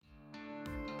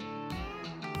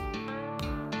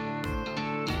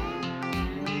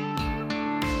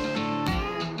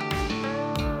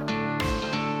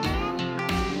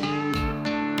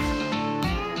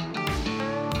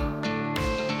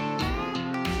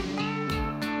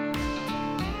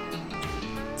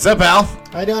What's up, Al?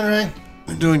 How you doing, Ray?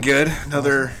 I'm doing good.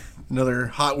 Another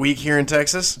hot week here in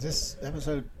Texas. Is this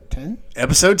episode 10?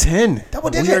 Episode 10. Double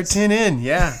digits. We are 10 in,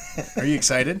 yeah. Are you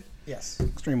excited? Yes,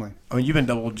 extremely. I mean, you've been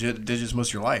double digits most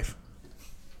of your life.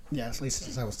 Yeah, at least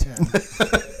since I was 10.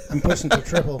 I'm pushing to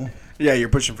triple. Yeah, you're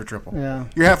pushing for triple. Yeah.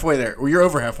 You're halfway there. Well, you're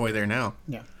over halfway there now.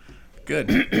 Yeah. Good.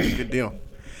 Good deal.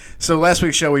 So last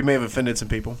week's show, we may have offended some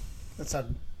people. That's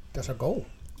our goal.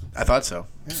 I thought so.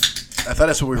 Yeah. I thought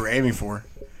that's what we were aiming for.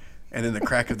 And then the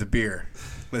crack of the beer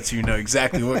lets you know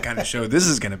exactly what kind of show this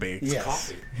is going to be. Yes.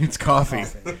 Coffee. It's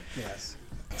coffee. Yes.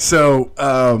 So,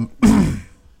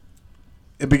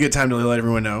 it'd be a good time to let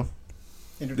everyone know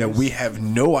that we have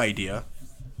no idea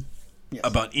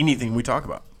about anything we talk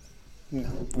about.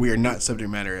 No. We are not subject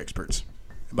matter experts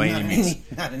by any means.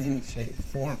 Not in any shape,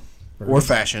 form. Or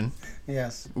fashion.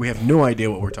 Yes. We have no idea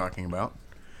what we're talking about.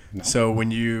 No. So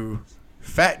when you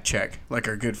fact check, like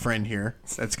our good friend here,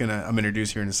 I'm going to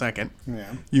introduce here in a second,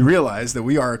 Yeah. you realize that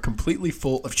we are completely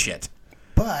full of shit.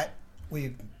 But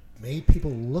we've made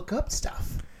people look up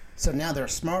stuff. So now they're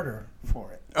smarter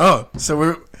for it. Oh, so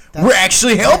we're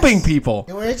actually helping people.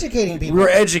 And we're educating people. We're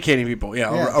educating people.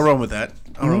 Yeah, Yes. I'll run with that.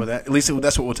 I'll run with that. At least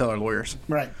that's what we'll tell our lawyers.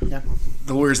 Right. Yeah.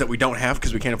 The lawyers that we don't have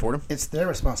because we can't afford them. It's their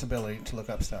responsibility to look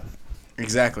up stuff.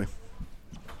 Exactly.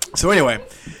 So anyway,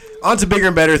 on to bigger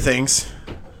and better things.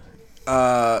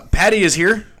 Paddy is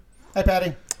here. Hi,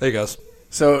 Paddy. Hey, guys.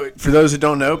 So for those who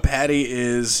don't know, Paddy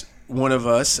is one of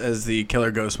us as the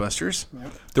Killer Ghostbusters.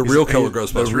 Yep. The real Killer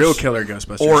Ghostbusters. The real Killer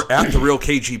Ghostbusters. Or at the real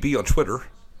KGB on Twitter.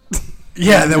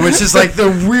 Yeah, that was just like the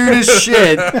weirdest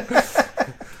shit.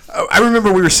 I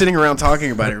remember we were sitting around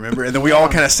talking about it, remember? And then we all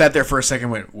kind of sat there for a second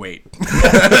and went, wait.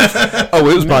 Oh,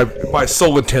 it was my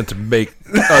sole intent to make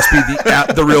us be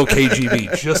the real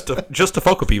KGB. Just to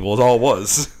fuck with people is all it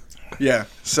was. Yeah.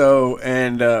 So,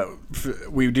 and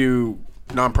we do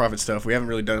nonprofit stuff. We haven't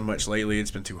really done much lately.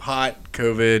 It's been too hot,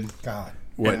 COVID, God.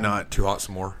 whatnot. Too hot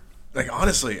some more. Like,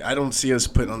 honestly, I don't see us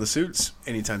putting on the suits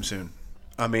anytime soon.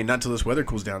 I mean, not until this weather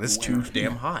cools down. It's too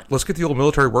damn hot. Let's get the old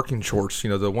military working shorts.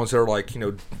 The ones that are like,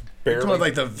 You're barely. talking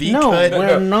like the V No, cut.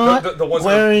 we're not the ones that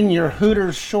wearing your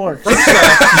Hooters shorts. They're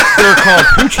called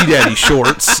Hoochie Daddy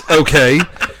shorts, okay?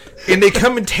 And they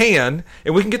come in tan,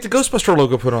 and we can get the Ghostbuster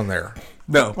logo put on there.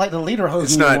 No. Like the leader hose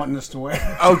It's you not- wanting us to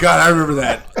wear. Oh, God, I remember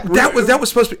that. That was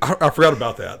supposed to be. I forgot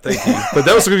about that. Thank you. But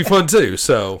that was going to be fun too.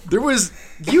 So There was,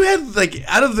 you had, like,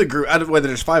 out of the group, whether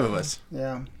there's 5 of us,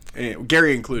 Yeah.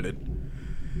 Gary included.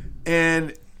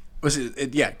 And, was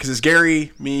it yeah, because it's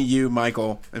Gary, me, you,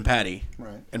 Michael, and Paddy.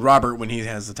 Right. And Robert when he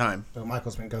has the time. So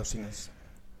Michael's been ghosting us.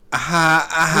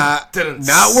 Didn't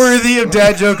Not worthy of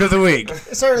Dad Joke of the Week.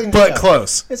 It's early in the But show.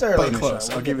 close. It's early in But the close.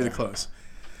 show. I'll We'll give you get the close.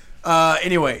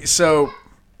 Anyway, so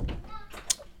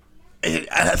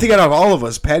I think out of all of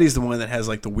us, Patty's the one that has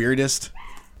like the weirdest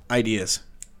ideas.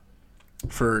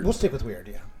 We'll stick with weird,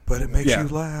 yeah. But it makes Yeah. you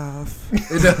laugh.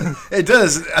 It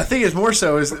does. I think it's more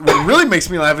so. Is what really makes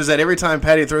me laugh is that every time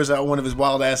Patty throws out one of his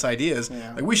wild ass ideas,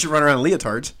 Yeah. like we should run around in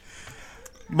leotards,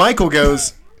 Michael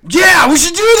goes, "Yeah, we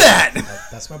should do that."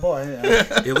 That's my boy, yeah.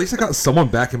 At least I got someone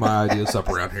backing my ideas up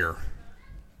around here.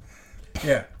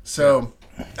 Yeah. So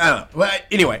I don't know. Well,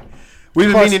 anyway, we've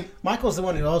been Plus, meaning Michael's the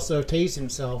one who also tased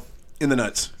himself, in the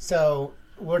nuts. so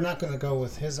we're not going to go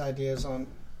with his ideas on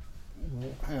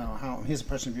how his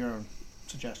impression of your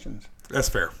suggestions. That's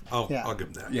fair. I'll Yeah. give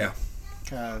him that. Yeah.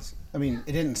 Because, I mean,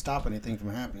 it didn't stop anything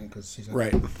from happening because he's got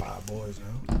Right. 5 boys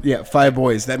now. Yeah. 5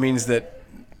 boys. That means that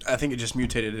I think it just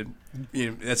mutated.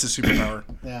 That's a superpower.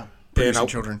 Yeah. Producing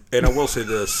children. And I will say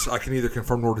this: I can neither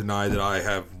confirm nor deny that I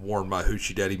have worn my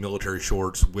Hoochie Daddy military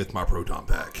shorts with my proton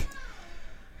pack.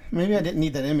 Maybe I didn't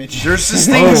need that image. There's just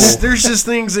things. There's just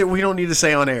things that we don't need to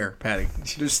say on air, Patty.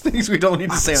 There's things we don't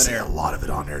need to say on Say air. a lot of it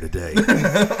on there today.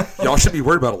 Y'all should be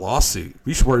worried about a lawsuit.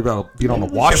 We should worry about being on a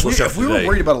watch list If after we were today.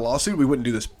 worried about a lawsuit, we wouldn't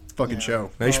do this fucking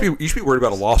show. Now, you should be worried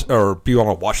about a loss or be on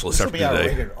a watch list This will after be our today.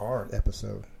 rated R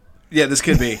episode. Yeah, this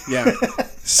could be. Yeah.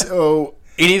 So,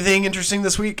 anything interesting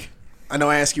this week? I know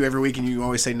I ask you every week, and you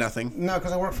always say nothing. No,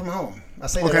 because I work from home. I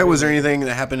say that Okay, every was there week. anything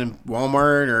that happened in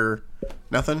Walmart or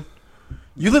nothing?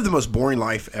 You live the most boring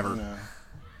life ever. No.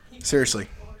 Seriously.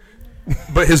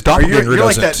 But his Or doppelganger you're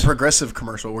like doesn't. that Progressive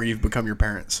commercial where you've become your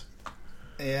parents.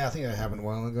 Yeah, I think that happened a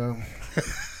while ago.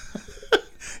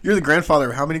 You're the grandfather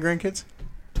of how many grandkids?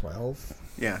 12.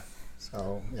 Yeah.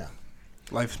 So, yeah.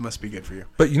 Life must be good for you.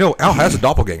 But Al has a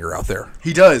doppelganger out there.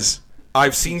 He does.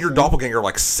 I've seen your doppelganger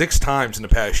like 6 times in the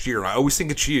past year, and I always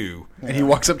think it's you. And he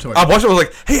walks up to him. I watched it. I was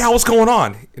like, "Hey, Al, what's going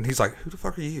on?" And he's like, "Who the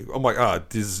fuck are you?" I'm like,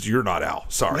 you're not Al.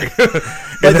 Sorry." But the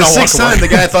then I sixth walk away. time, the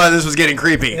guy thought this was getting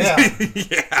creepy. Yeah.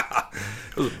 Yeah,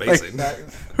 it was amazing.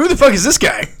 Who the fuck is this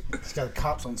guy? He's got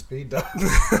cops on speed dial.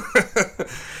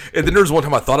 And then there was one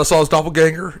time I thought I saw his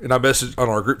doppelganger, and I messaged on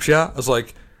our group chat. I was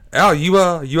like, Al, you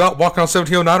out walking on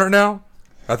 1709 right now?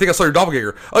 I think I saw your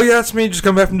doppelganger. Oh, yeah, that's me. Just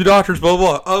coming back from the doctors, blah,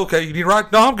 blah, blah. Oh, okay, you need a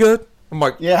ride? No, I'm good. I'm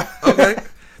like, Yeah. Okay.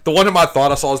 The one time I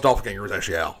thought I saw his doppelganger was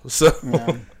actually Al. So,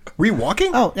 Yeah. Were you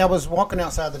walking? Oh, yeah, I was walking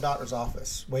outside the doctor's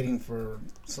office waiting for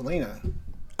Selena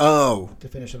Oh. to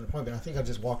finish an appointment. I think I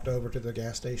just walked over to the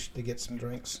gas station to get some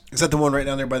drinks. Is that the one right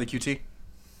down there by the QT?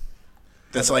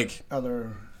 That's like,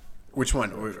 Other. which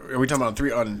one? Are we talking about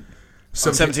on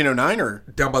 1709 or?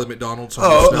 down by the McDonald's.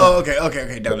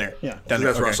 Okay, down there. Yeah. Down there.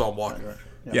 That's where I Okay. saw him walking.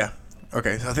 Yeah.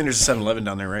 Okay, so I think there's a 7-Eleven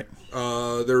down there, right?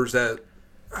 There's that.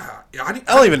 I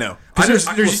don't even know. I There's-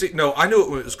 I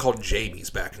knew it was called Jamie's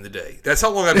back in the day. That's how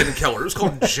long I've been in Keller. It was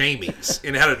called Jamie's,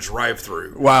 and it had a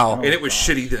drive-through. Wow. And it was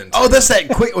shitty then. Oh, that's that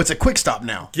quick. It's a quick stop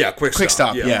now. Yeah, quick Quick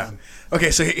stop, stop. yeah. Yeah.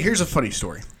 Okay, so here's a funny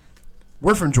story.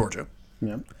 We're from Georgia.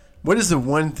 Yeah. What is the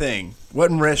one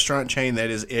restaurant chain that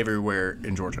is everywhere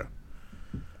in Georgia?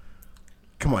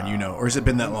 Come on, or has it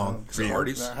been that long? Is it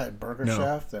Hardee's? I had Burger No.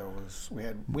 Chef. We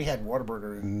had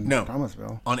Whataburger in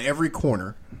Thomasville. On every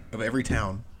corner of every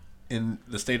town in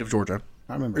the state of Georgia,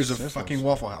 I remember there's a Sissel's. fucking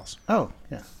Waffle House. Oh,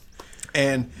 yeah.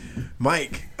 And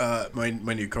Mike, my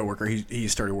new coworker, he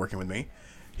started working with me.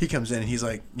 He comes in and he's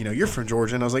like, you're from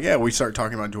Georgia, and I was like, yeah. We start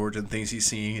talking about Georgia and things he's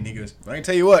seeing, and he goes, I can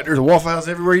tell you what, there's a Waffle House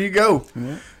everywhere you go.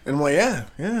 Mm-hmm. And I'm like, yeah,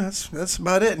 that's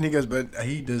about it. And he goes, but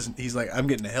he doesn't. He's like, I'm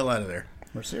getting the hell out of there.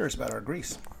 We're serious about our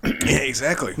grease. Yeah,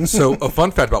 exactly. So, a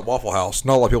fun fact about Waffle House,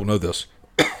 not a lot of people know this.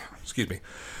 Excuse me.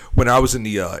 When I was in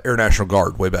the Air National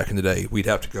Guard way back in the day, we'd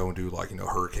have to go and do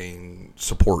hurricane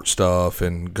support stuff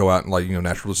and go out and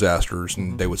natural disasters,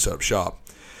 and they would set up shop.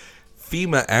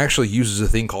 FEMA actually uses a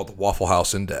thing called the Waffle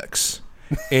House Index,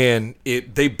 and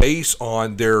they base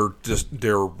on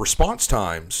their response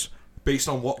times based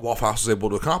on what Waffle House is able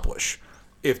to accomplish.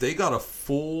 If they got a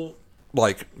full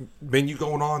menu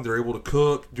going on, they're able to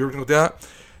cook, do everything like that.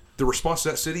 The response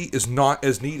to that city is not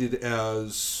as needed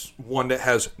as one that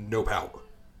has no power.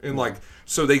 And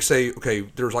so they say, okay,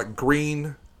 there's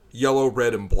green, yellow,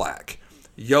 red, and black.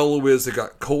 Yellow is they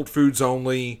got cold foods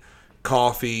only,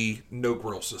 coffee, no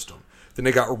grill system. Then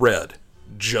they got red,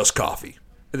 just coffee.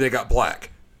 And they got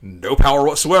black, no power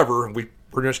whatsoever, and we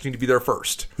pretty much need to be there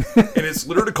first. And it's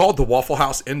literally called the Waffle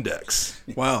House Index.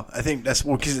 Wow, I think that's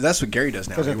because that's what Gary does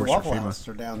now. Because He if the works for Waffle FEMA. Houses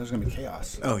are down, there's going to be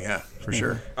chaos. Oh yeah, for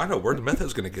sure. I know where the meth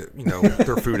is going to get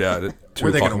their food at 2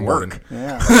 Where they o'clock going in to the morning. work?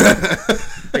 Yeah.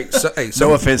 So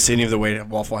No offense to any of the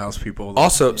Waffle House people.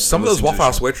 also, some of those listen to Waffle the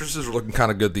House show. waitresses are looking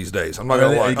kind of good these days. I'm not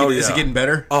going to lie. Is it getting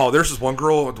better? Oh, there's this one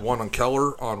girl, the one on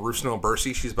Keller on Roof Snow and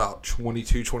Bercy. She's about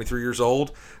 22, 23 years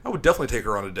old. I would definitely take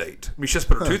her on a date. I mean, she just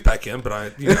put her tooth back in,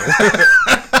 but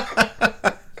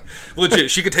legit,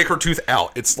 she could take her tooth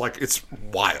out. It's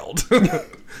wild.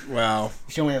 Wow.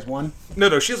 She only has one?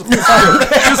 No, she has a full set.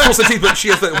 She has a full set of teeth, but she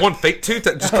has that one fake tooth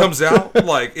that just comes out.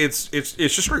 It's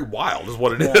just very wild, is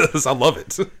what it is. I love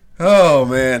it. Oh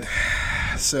man.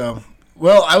 So,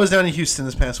 well, I was down in Houston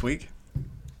this past week.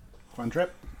 Fun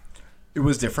trip? It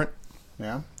was different.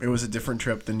 Yeah. It was a different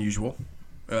trip than usual.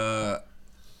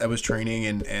 I was training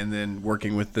and then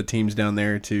working with the teams down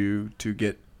there to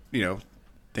get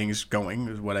things going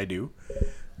is what I do.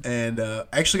 And I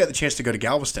actually got the chance to go to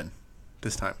Galveston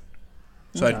this time.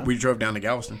 So we drove down to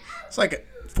Galveston. It's like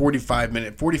a 45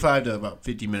 to about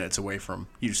 50 minutes away from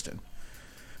Houston.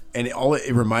 And it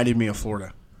reminded me of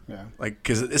Florida. Yeah.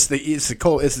 Because it's the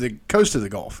coast of the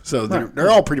Gulf. So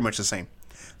they're all pretty much the same.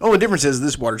 The only difference is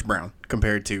this water's brown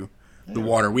compared to the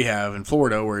water we have in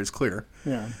Florida where it's clear.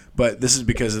 Yeah. But this is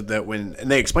because of that and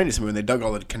they explained it to me when they dug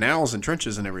all the canals and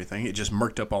trenches and everything, it just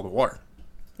murked up all the water.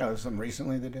 Oh, something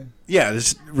recently they did? Yeah,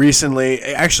 this recently,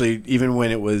 actually, even when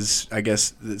it was, I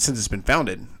guess, since it's been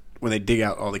founded, when they dig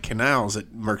out all the canals,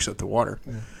 it murks up the water.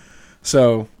 Yeah.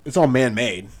 So it's all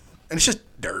man-made, and it's just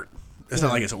dirt. It's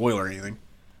not like it's oil or anything.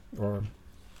 Or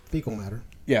fecal matter.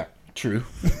 Yeah, true.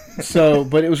 So,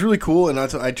 but it was really cool, and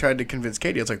I tried to convince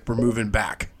Katie. It's like, we're moving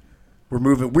back. We're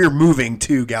moving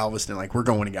to Galveston. Like, we're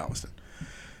going to Galveston.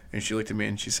 And she looked at me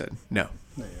and she said, no.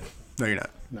 No, you're not.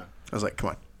 No. I was like, come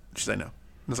on. She said no. I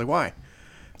was like, why? I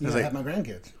was have my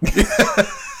grandkids.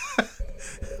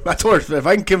 I told her, if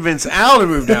I can convince Al to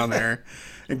move down there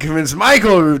and convince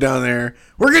Michael to move down there,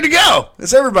 we're good to go.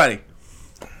 It's everybody.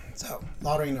 So,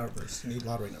 lottery numbers. You need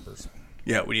lottery numbers.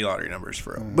 Yeah, we need lottery numbers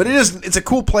for it. But it's a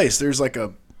cool place. There's like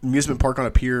a amusement park on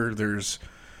a pier. There's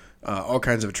all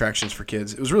kinds of attractions for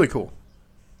kids. It was really cool.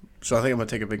 So I think I'm going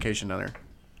to take a vacation down there.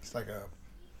 It's like a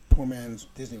poor man's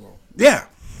Disney World. Yeah.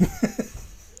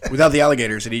 Without the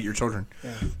alligators that eat your children.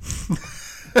 Yeah.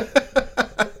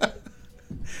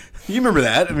 You remember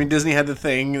that? I mean, Disney had the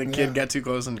thing. The kid got too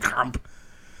close and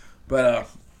But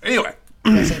anyway,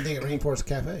 Same thing at Rainforest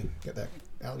Cafe. Get that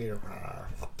alligator.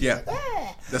 yeah,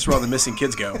 that's where all the missing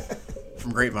kids go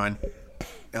from Grapevine.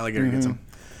 Alligator gets them.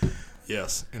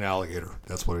 Yes, an alligator.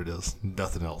 That's what it is.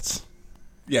 Nothing else.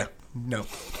 Yeah. No.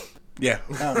 Yeah.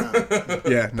 Oh, no.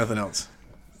 Yeah. Nothing else.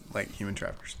 Like human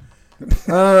traffickers.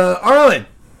 Arlen.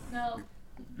 No.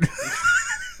 I'm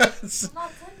not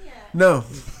done yet. No.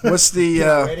 What's the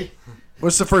Ready?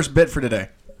 what's the first bit for today?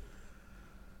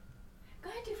 Go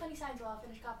ahead and do funny signs while I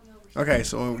finish copying over. Okay,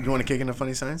 so you want to kick into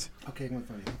funny signs? Okay, I'm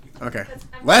funny. Okay. 'Cause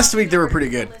I'm Last copying week they were over pretty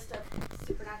the good. list of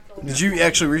supernatural Did you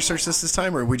actually research this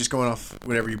time, or are we just going off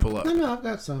whatever you pull up? No, I've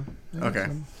got some. Okay.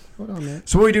 Hold on, man.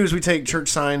 So what we do is we take church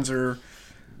signs or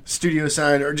studio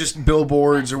sign or just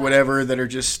billboards or whatever that are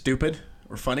just stupid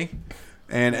or funny,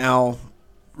 and Al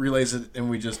relays it and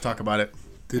we just talk about it.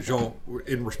 Did y'all,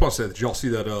 in response to that, did y'all see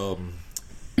that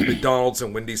McDonald's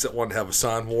and Wendy's that wanted to have a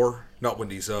sign war? Not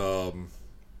Wendy's,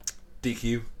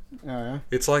 DQ. Oh, yeah?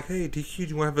 It's like, hey, DQ, do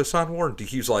you want to have a sign war? And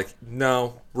DQ's like,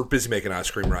 no, we're busy making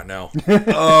ice cream right now. Oh, And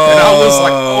I was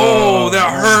like, oh, that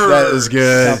hurt. that is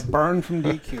good. Got burned from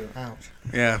DQ. Ouch.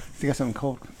 Yeah. You got something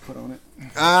cold put on it?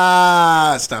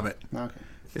 Ah, stop it. Okay.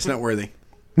 It's not worthy.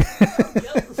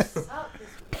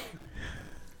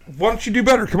 Why don't you do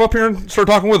better? Come up here and start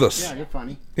talking with us. Yeah, you're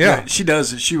funny. Yeah. She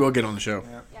does. She will get on the show.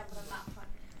 Yeah, but I'm not funny.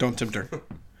 Don't tempt her.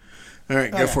 All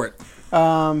right, go Okay. for it.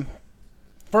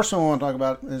 First one I want to talk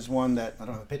about is one that I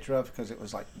don't have a picture of because it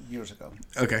was like years ago.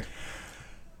 Okay.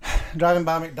 Driving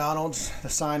by McDonald's, the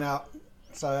sign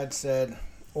outside said,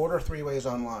 "Order 3 ways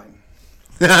online."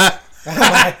 I'm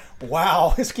like,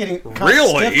 wow, it's getting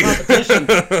Really? stiff competition.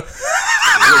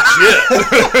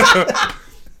 Legit.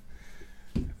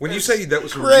 When you say that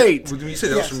was from, Great. when you say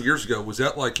that was from years ago, was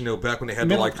that like, you know, back when they had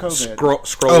Middle to of like COVID.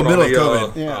 scroll Oh, it middle on of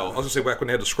a, COVID. Yeah. I was gonna say back when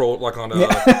they had to scroll it like on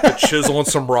a chisel on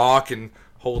some rock and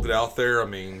hold it out there. I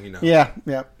mean, you know. Yeah.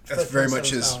 That's very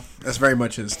much his. That's very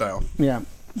much his style. Yeah.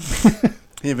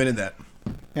 He invented that.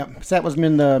 Yeah. So that was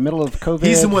in the middle of COVID.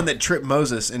 He's the one that tripped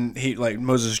Moses, and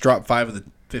Moses dropped 5 of the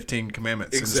 15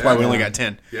 commandments. And that's why we only got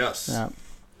 10. Yes. Yeah.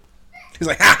 He's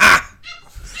like, ha ha,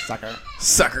 Sucker.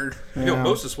 suckered. You know,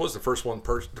 Moses was the first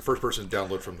person to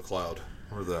download from the cloud.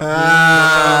 Or the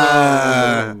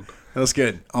Ah, that was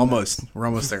good. Almost. We're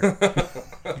almost there.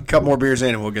 A couple more beers in,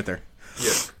 and we'll get there.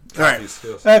 yeah. All right. Yes.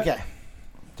 Okay.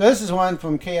 So this is one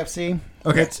from KFC.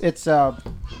 Okay. It's an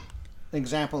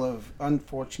example of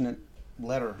unfortunate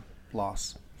letter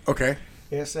loss. Okay.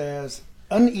 It says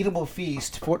uneatable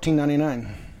feast,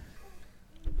 $14.99.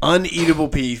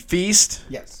 Uneatable feast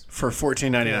Yes. for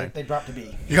 $14.99. They dropped a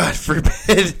B. God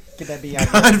forbid. Get that B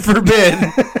out. God forbid.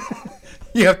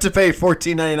 You have to pay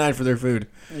 $14.99 for their food.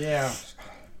 Yeah.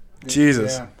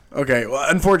 Jesus. Yeah. Okay. Well,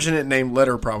 unfortunate name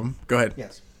letter problem. Go ahead.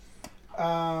 Yes.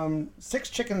 6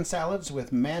 chicken salads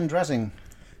with man dressing.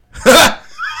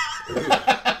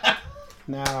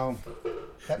 Now,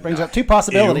 that brings up 2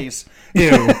 possibilities.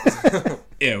 Ew.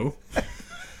 Ew.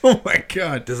 Oh my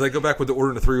God. Does that go back with the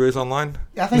ordering of 3 ways online?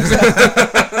 I think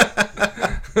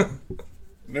so.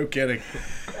 No kidding.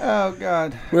 Oh,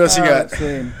 God. What else you got? Let's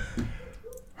see.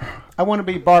 I want to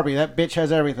be Barbie. That bitch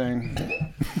has everything.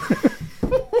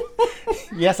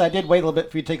 Yes, I did wait a little bit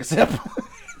for you to take a sip.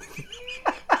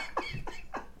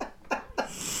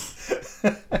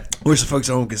 Wish the folks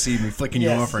at home could see me flicking you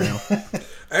Yes. off right now.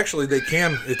 Actually, they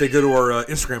can. If they go to our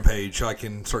Instagram page, I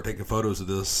can start taking photos of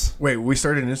this. Wait, we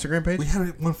started an Instagram page? We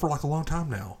had one for like a long time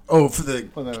now. Oh, for the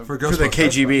For the- For the Ghostbusters.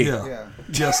 KGB. Yeah. Yeah.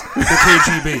 Yes. The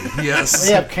KGB. Yes.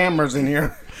 They have cameras in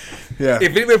here. Yeah.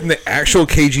 If anybody from the actual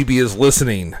KGB is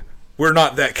listening, we're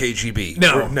not that KGB.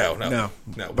 No. We're-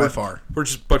 no. By far. We're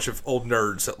just a bunch of old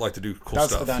nerds that like to do cool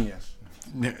That's stuff. Vidania.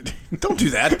 Don't do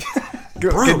that.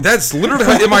 Bro, that's literally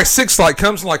how MI6 like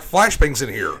comes and like flashbangs in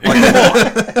here. Like,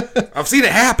 come on. I've seen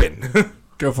it happen.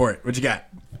 Go for it. What you got?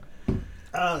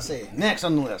 Let's see. Next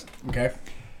on the list. Okay.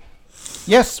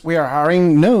 Yes, we are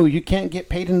hiring. No, you can't get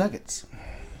paid in nuggets.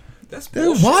 That's Dude,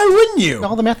 bullshit. why wouldn't you?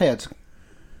 All the meth heads.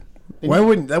 Why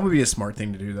wouldn't that would be a smart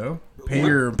thing to do though? Pay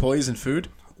your employees in food?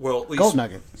 Well, at least Gold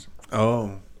nuggets.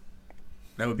 Oh.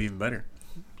 That would be even better.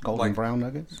 Golden Like- brown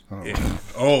nuggets. Oh. Yeah.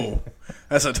 Oh.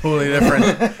 That's a totally different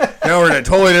now we're in a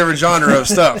totally different genre of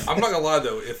stuff. I'm not gonna lie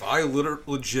though. If I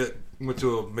legit went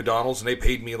to a McDonald's and they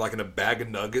paid me like in a bag of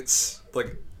nuggets,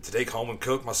 like to take home and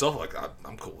cook myself, like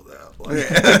I'm cool with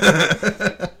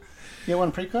that. Like, You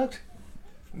want them pre-cooked?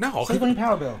 no, I'll Save cook on your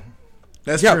power bill.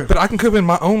 That's yeah, true. but I can cook in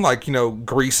my own, like, you know,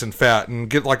 grease and fat and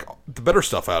get like the better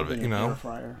stuff out of it. You Air know,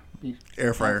 fryer.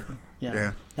 Air fryer. Yeah.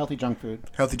 Yeah. Healthy junk food.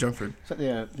 Healthy junk food. So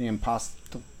the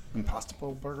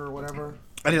Impossible burger or whatever.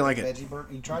 I didn't like it. Veggie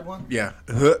burger. You tried one? Yeah.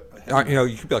 You know,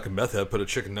 you could be like a meth head, put a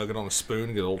chicken nugget on a spoon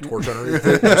and get a little torch underneath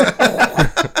it.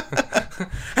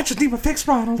 I just need my fix,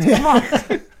 Ronald. Come on.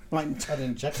 Might try to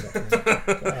inject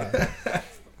it.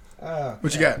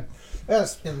 What you got?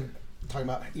 Yes, in talking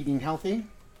about eating healthy.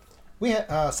 We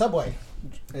have Subway.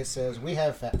 It says we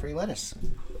have fat-free lettuce.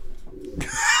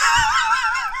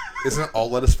 Isn't all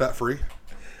lettuce fat-free?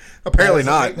 Apparently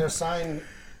There's not. Their sign.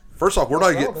 First off, where do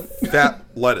I get fat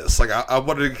lettuce? Like, I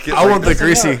wanted to get... I want the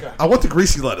greasy. America. I want the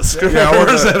greasy lettuce. Yeah, I want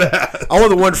Where's the- that at? I want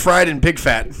the one fried in pig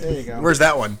fat. There you go. Where's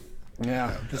that one?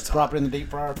 Yeah, just drop it in the deep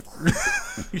fryer.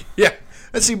 Yeah,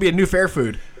 that seems to be a new fair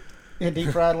food. Yeah, deep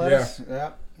fried lettuce.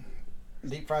 Yeah.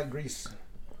 Deep fried grease.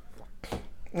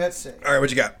 Let's see. All right,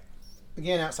 what you got?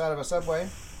 Again, outside of a Subway.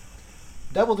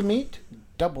 Double the meat,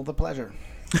 double the pleasure.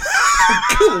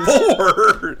 Good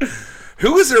Lord.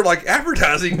 Who is their, like,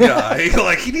 advertising guy?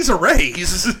 Like, he needs a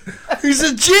raise. He's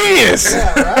a genius.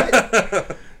 Yeah,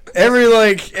 right?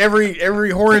 Every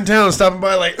whore in town stopping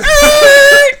by like,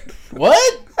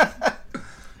 what?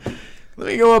 Let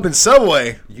me go up in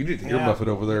Subway. You need to hear Yeah. Muffet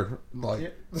over there.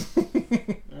 Like,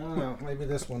 I don't know. Maybe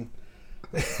this one.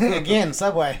 Again,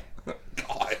 Subway.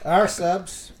 God. Our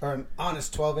subs are an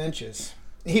honest 12 inches,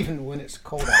 even when it's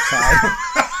cold outside.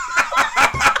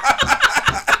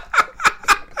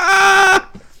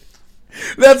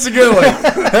 That's a good one.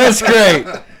 That's great.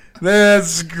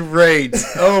 That's great.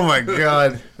 Oh my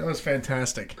god, that was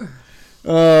fantastic.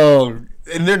 Oh,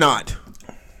 and they're not.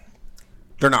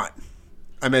 They're not.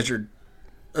 I measured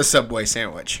a Subway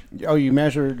sandwich. Oh, you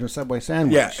measured the Subway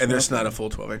sandwich? Yeah, and there's not a full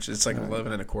 12 inches. It's like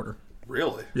 11 and a quarter.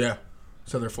 Really? Yeah.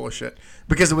 So they're full of shit.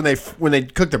 Because when they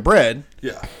cook the bread,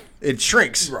 Yeah. it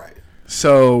shrinks. Right.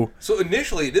 So So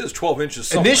initially it is 12 inches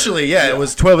somewhere. initially, yeah, it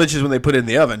was 12 inches when they put it in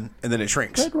the oven, and then it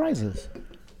shrinks. Bread rises.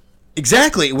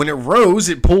 Exactly. When it rose,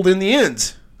 it pulled in the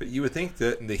ends. But you would think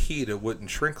that in the heat it wouldn't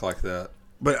shrink like that.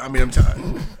 But I mean, I'm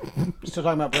telling. Still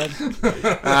talking about bread?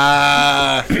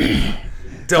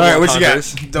 Double All right, what you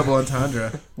entendres. got? Double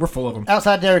entendre. We're full of them.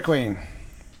 Outside Dairy Queen.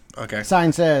 Okay.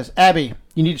 Sign says, Abby,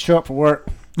 you need to show up for work.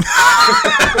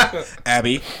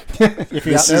 Abby, If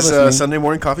you're out this there is a listening. Sunday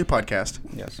morning coffee podcast.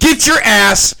 Yes. Get your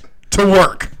ass to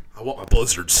work. I want my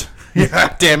blizzards.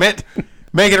 Yeah, damn it.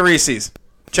 Make it a Reese's.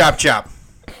 Chop, chop.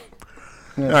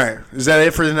 Yes. All right. Is that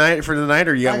it for the night?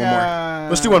 Or you got one more?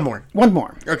 Let's do one more. One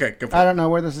more. Okay, go for I it. don't know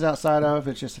where this is outside of.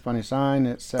 It's just a funny sign.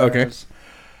 It says, Okay.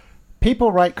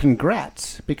 people write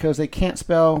congrats because they can't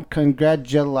spell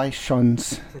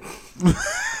congratulations.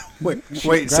 Wait,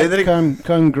 say that again.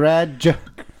 Congratulations.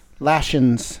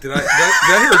 Did I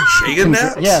hear a J in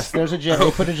that? Yes, there's a J. They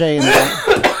put a J in there.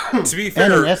 To be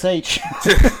And an fair, SH.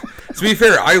 to be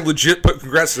fair, I legit put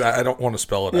congrats to that. I don't want to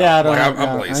spell it Yeah, I out. don't Like, know. I'm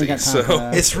I lazy. ain't got time for So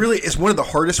that. It's one of the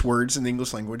hardest words in the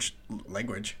English language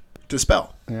to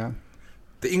spell. Yeah.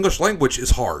 the English language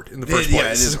is hard in the first Yeah,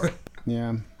 place. it is hard. Yeah.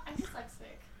 I'm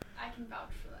dyslexic. I can vouch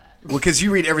for that. Well, because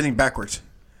you read everything backwards.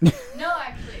 No,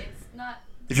 actually, it's not.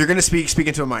 If you're going to speak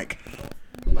into a mic.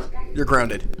 You're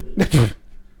grounded.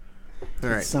 All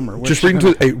right. Summer. Just read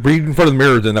in front of the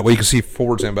mirror, then that way you can see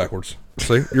forwards and backwards.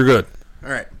 See, you're good.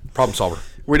 All right. Problem solver.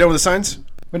 We're done with the signs?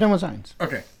 We're done with signs.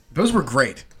 Okay. Those were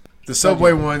great. The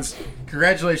Subway ones.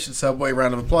 Congratulations, Subway.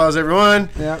 Round of applause, everyone.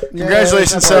 Yeah.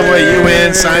 Congratulations, Yay, Subway. Subway. You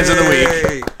win. Signs of the week.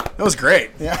 Hey. That was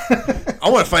great. Yeah. I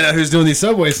want to find out who's doing these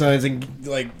Subway signs and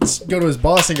like go to his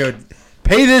boss and go,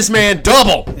 pay this man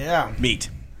double Yeah. meat.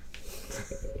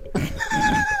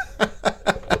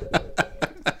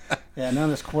 Yeah, none of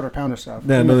this quarter pounder stuff.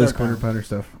 Yeah, none of this quarter pounder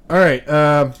stuff. All right.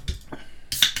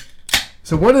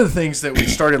 So one of the things that we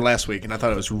started last week, and I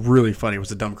thought it was really funny, was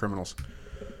the dumb criminals.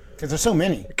 Because there's so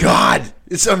many. God,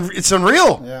 it's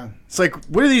unreal. Yeah. It's like,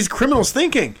 what are these criminals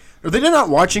thinking? Are they not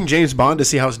watching James Bond to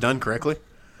see how it's done correctly?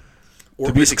 Or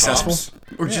To be read successful? Cops.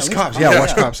 Or just at least cops. cops. Yeah, Yeah.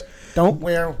 watch cops. Don't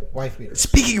wear wife beaters.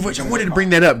 Speaking of which, I wanted to bring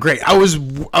that up. Great. I was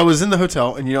in the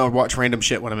hotel, and I watch random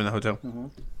shit when I'm in the hotel. Mm-hmm.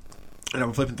 And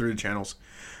I'm flipping through the channels.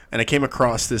 And I came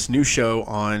across this new show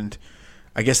on,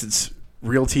 I guess it's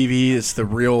Real TV. It's the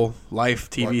real life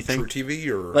TV Like thing. True TV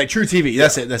or Like True TV.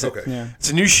 That's it. That's Okay. it. Yeah. It's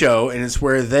a new show, and it's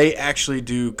where they actually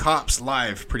do cops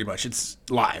live, pretty much. It's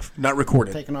live, not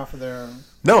recorded. Taken off of their...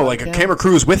 No, like a webcam? camera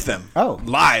crew is with them. Oh.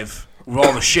 Live with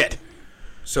all the shit.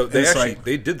 So they It's actually like-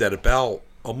 they did that about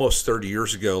almost 30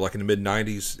 years ago, like in the mid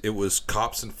 90s. It was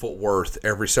Cops in Fort Worth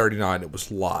every Saturday night. It was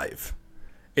live,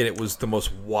 and it was the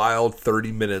most wild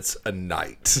 30 minutes a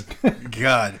night.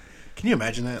 God, can you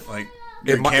imagine that? Like,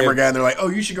 you're a It mi- camera it- guy, and they're like, "Oh,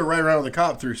 you should go right around with a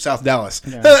cop through South Dallas."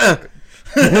 No,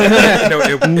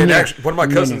 it actually, one of my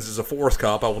cousins is a Fort Worth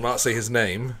cop. I will not say his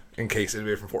name in case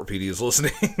anybody from Fort PD is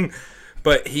listening.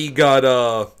 But he got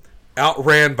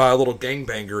outran by a little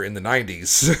gangbanger in the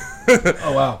 90s.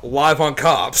 Oh, wow. Live on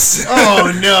Cops.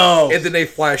 Oh, no. And then they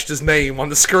flashed his name on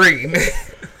the screen.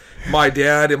 My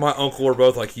dad and my uncle are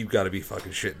both like, "You've got to be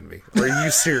fucking shitting me. Are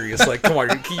you serious? Like, come on,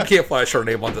 you can't flash our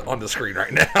name on the screen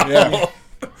right now." Yeah.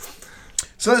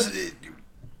 So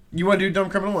you want to do Dumb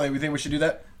Criminal? Like, we think we should do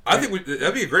that? I think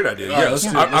that'd be a great idea. Right, Yeah, let's do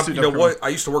it. Let's do you Dumb know what? I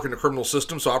used to work in the criminal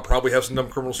system, so I probably have some dumb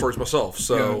criminal stories myself.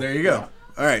 So There you go.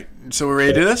 All right. So we're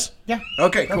ready to do this? Yeah.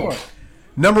 Okay, Go cool. for it.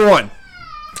 Number 1.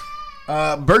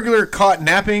 Burglar caught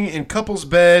napping in couple's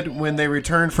bed when they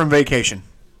returned from vacation.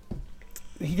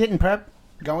 He didn't prep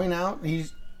going out. He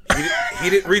He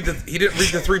didn't read the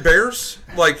Three Bears.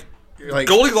 Like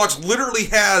Goldilocks literally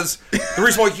has the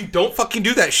reason why you don't fucking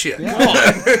do that shit. Yeah. Come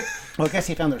on. Well, I guess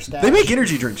he found their stash. They make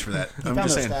energy drinks for that. He I'm found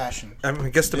just their saying. stash. I mean, I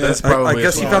guess that's I probably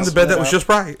guess he it. found the bed that was Split just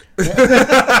right.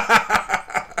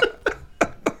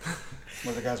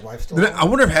 Was the guy's wife still? I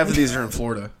wonder if half of these are in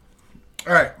Florida.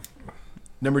 All right.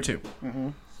 Number 2. Mm-hmm.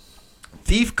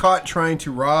 Thief caught trying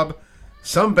to rob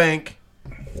some bank.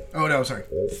 Oh, no, sorry.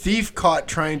 Thief caught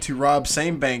trying to rob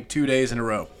same bank 2 days in a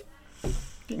row.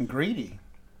 Getting greedy.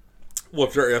 Well,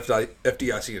 if they're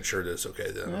FDIC insured, it's okay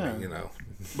then. I mean, you know.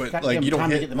 But, Got to like, give you them don't time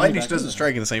to hit. get the money Lightning back, doesn't isn't it?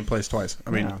 strike in the same place twice. I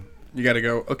mean, Yeah. you got to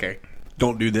go, okay,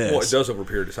 don't do this. Well, it does over a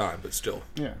period of time, but still.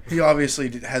 Yeah. He obviously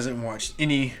hasn't watched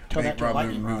any Tell bank that to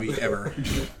robbery Lightning movie Rod.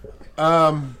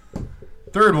 ever.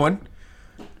 Third one.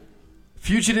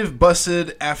 Fugitive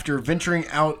busted after venturing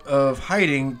out of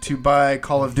hiding to buy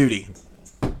Call of Duty.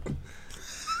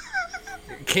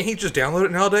 Can't he just download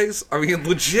it nowadays? I mean,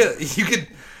 legit.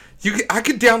 I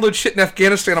could download shit in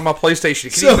Afghanistan on my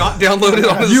PlayStation. Can you not download it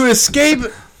on his... You escape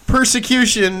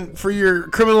persecution for your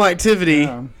criminal activity,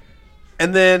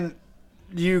 and then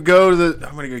you go to the...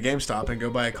 I'm going to go to GameStop and go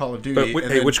buy a Call of Duty. But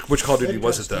and hey, then- which Call of Duty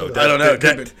was it, though? I don't know.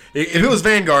 If if it was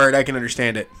Vanguard, I can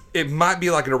understand it. it might be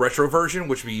like in a retro version,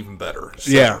 which would be even better.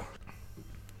 So. Yeah.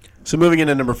 So moving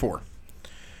into number 4.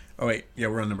 Oh, wait. Yeah,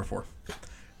 we're on number 4.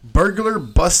 Burglar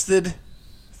busted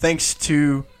thanks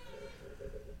to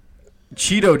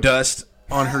Cheeto dust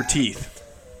on her teeth.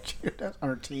 On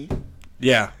her teeth.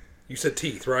 Yeah. You said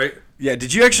teeth, right? Yeah.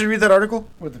 Did you actually read that article?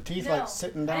 With the teeth No, like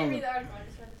sitting I down. didn't read the article. I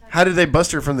just read the title. How did they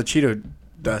bust her from the Cheeto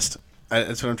dust?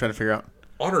 That's what I'm trying to figure out.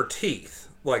 On her teeth.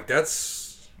 Like,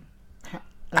 that's...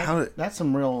 How- That's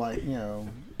some real, like,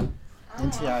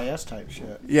 NCIS type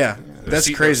shit. Yeah. That's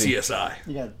crazy. CSI.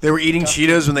 You got, They were eating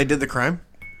Cheetos when they did the crime?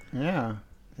 yeah.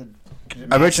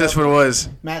 I bet you that's what it was.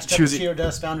 Matched She up was- the Cheeto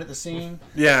dust found at the scene.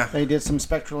 Yeah. They did some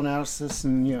spectral analysis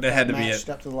and That had to be matched it.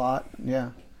 up to the lot. Yeah.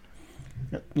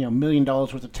 $1 million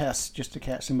worth of tests just to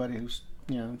catch somebody who's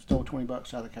stole $20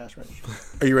 out of the cash register.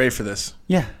 Are you ready for this?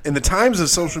 Yeah, In the times of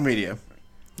social media,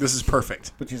 this is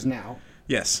perfect. which is now.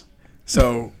 Yes.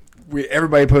 So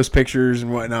everybody posts pictures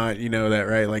and whatnot. You know that,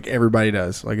 right? Like everybody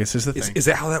does. Like it's just the thing. Is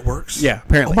that how that works? Yeah,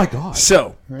 apparently. Oh my God.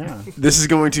 So Yeah. this is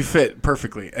going to fit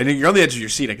perfectly. And you're on the edge of your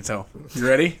seat, I can tell. You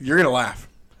ready? You're gonna laugh.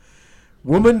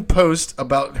 Woman posts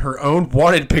about her own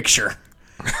wanted picture.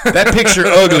 That picture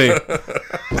ugly.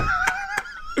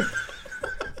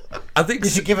 I think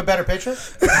Did you give a better picture?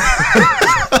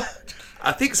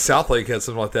 I think Southlake had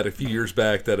something like that a few years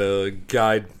back that a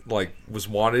guy like was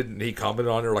wanted and he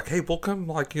commented on it like, "Hey, we'll come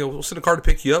we'll send a car to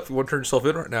pick you up if you want to turn yourself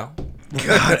in right now."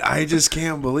 God, I just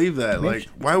can't believe that. Like,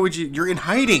 why would you? You're in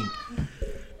hiding.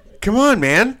 Come on,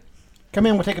 man. Come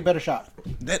in, we'll take a better shot.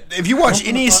 If you watch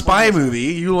any spy movie,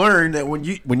 you learn that when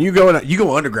you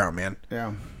go underground, man.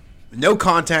 Yeah. No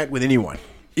contact with anyone,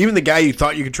 even the guy you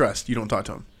thought you could trust. You don't talk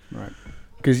to him Right.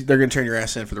 because they're going to turn your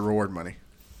ass in for the reward money.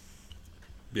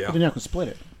 Yeah. But then you can split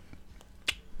it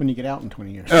when you get out in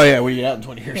 20 years. Oh yeah, when you get out in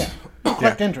 20 years. Yeah.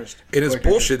 Collect interest. It is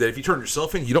bullshit that if you turn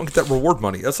yourself in, you don't get that reward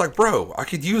money. That's like, bro, I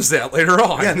could use that later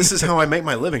on. Yeah, this is how I make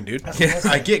my living, dude.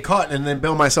 I get caught and then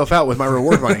bail myself out with my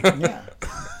reward money.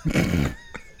 Yeah.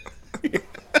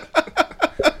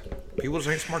 People just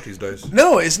ain't smart these days.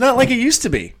 No, it's not like it used to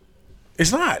be.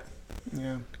 It's not.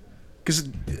 Yeah. Because,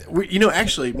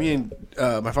 actually, me and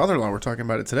my father-in-law were talking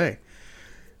about it today.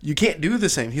 You can't do the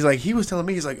same. He was telling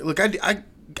me, look,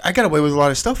 I got away with a lot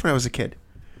of stuff when I was a kid.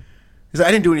 He's like,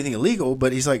 I didn't do anything illegal,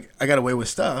 but he's like, I got away with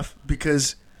stuff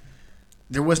because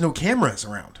there was no cameras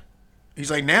around. He's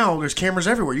like, now there's cameras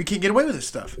everywhere. You can't get away with this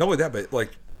stuff. Not only that, but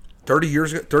like 40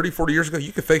 years ago,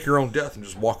 you could fake your own death and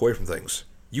just walk away from things.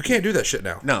 You can't do that shit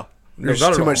now. No. There's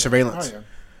not at too much all. surveillance. Oh, yeah.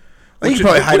 I think you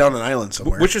probably hide on an island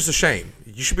somewhere. Which is a shame.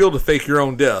 You should be able to fake your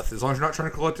own death. As long as you're not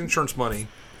trying to collect insurance money, you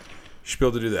should be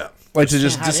able to do that. Like to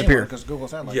just disappear. Because Google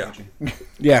Satellite Yeah. got you.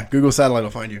 Yeah, Google Satellite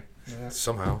will find you.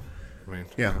 Somehow. I mean,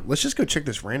 Yeah, let's just go check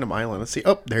this random island. Let's see.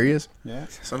 Oh, there he is. Yeah.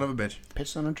 Son of a bitch.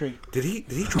 Pitched on a tree. did he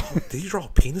draw a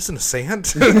penis in the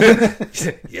sand?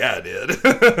 Yeah, I did.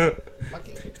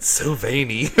 It's so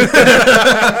veiny.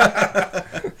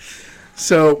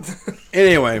 So,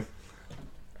 anyway,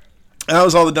 that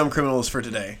was all the dumb criminals for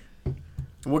today.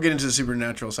 We'll get into the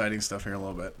supernatural sighting stuff here in a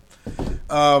little bit.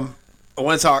 I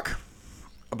want to talk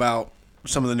about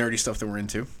some of the nerdy stuff that we're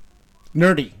into.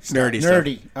 Nerdy. Nerdy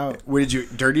stuff. Oh. What did you...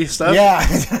 Dirty stuff? Yeah.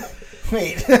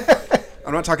 Wait.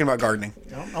 I'm not talking about gardening.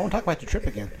 I want to talk about the trip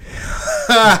again.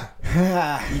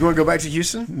 You want to go back to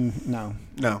Houston? No.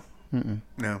 No.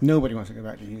 No. Nobody wants to go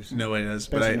back to Houston. Nobody does.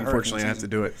 But Especially in unfortunately, I have to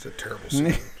hurricane do it. It's a terrible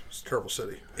city. It's a terrible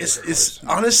city. It's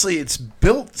honestly, it's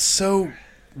built so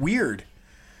weird.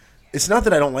 It's not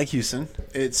that I don't like Houston.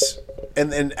 It's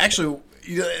and actually,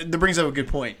 that brings up a good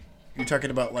point. You're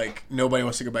talking about like nobody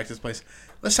wants to go back to this place.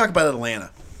 Let's talk about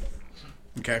Atlanta.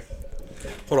 Okay.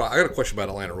 Hold on, I got a question about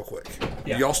Atlanta real quick.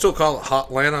 Do y'all still call it Hot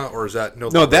Atlanta, or is that No,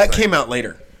 longer that thing? came out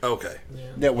later. Okay.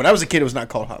 Yeah, when I was a kid, it was not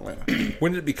called Hot Atlanta.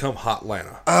 When did it become Hot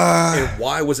Atlanta? And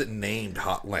why was it named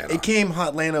Hot Atlanta? It came Hot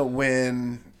Atlanta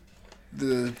when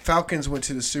the Falcons went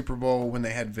to the Super Bowl when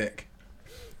they had Vic.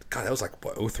 God, that was like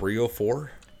what, 03,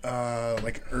 04?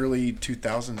 Like early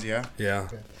 2000s, yeah. Yeah.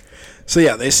 So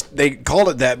yeah, they called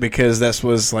it that because that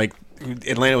was like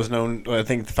Atlanta was known. I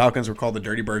think the Falcons were called the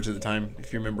Dirty Birds at the time,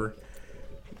 if you remember.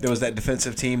 There was that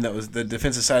defensive team that was the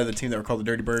defensive side of the team that were called the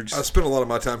Dirty Birds. I spent a lot of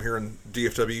my time here in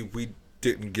DFW. We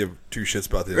didn't give two shits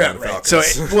about the Atlanta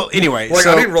Falcons. So anyway, like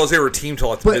so, I didn't realize they were a team till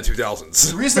like the mid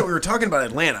 2000s. the reason that we were talking about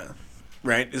Atlanta,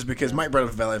 right, is because Mike brought up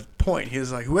a valid point. He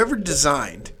was like, whoever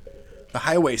designed the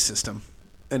highway system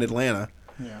in Atlanta,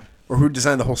 or who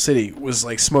designed the whole city, was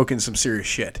like smoking some serious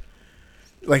shit.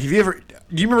 Like, do you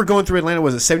remember going through Atlanta?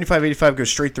 Was it 75, 85 goes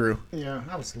straight through? Yeah,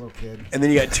 I was a little kid. And then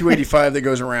you got 285 that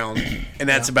goes around, and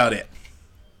that's about it.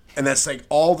 And that's like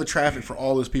all the traffic for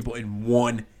all those people in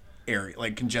one area,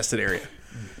 like congested area.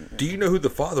 Do you know who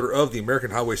the father of the American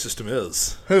highway system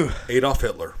is? Who? Adolf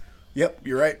Hitler. Yep,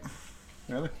 you're right.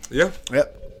 Really? Yeah.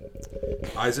 Yep.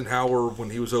 Eisenhower,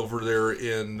 when he was over there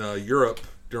in Europe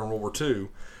during World War II,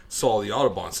 saw the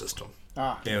Autobahn system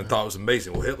and thought it was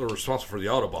amazing. Well, Hitler was responsible for the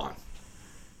Autobahn.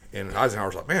 And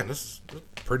Eisenhower's like, man, this is a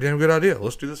pretty damn good idea.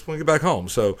 Let's do this when we get back home.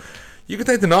 So you can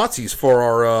thank the Nazis for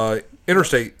our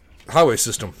interstate highway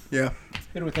system. Yeah.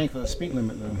 What do we think of the speed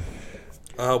limit,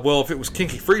 though? Well, if it was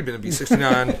Kinky Friedman, it'd be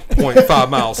 69.5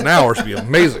 miles an hour. It'd be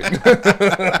amazing.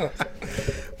 But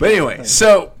anyway,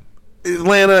 so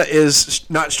Atlanta is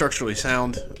not structurally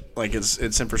sound, like its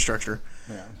infrastructure.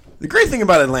 Yeah. The great thing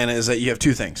about Atlanta is that you have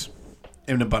two things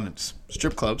in abundance: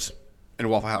 strip clubs and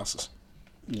Waffle Houses.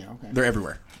 Yeah, okay. They're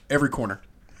everywhere, every corner.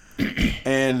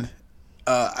 And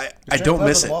I Strip don't club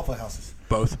miss or it. the Waffle Houses.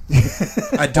 Both.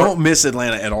 I don't miss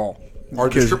Atlanta at all. Are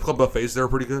the strip club buffets there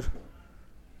pretty good?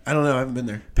 I don't know. I haven't been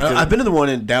there. Because- I've been to the one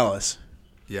in Dallas.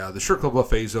 Yeah, the strip club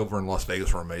buffets over in Las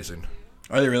Vegas were amazing.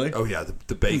 Are they really? Oh, yeah,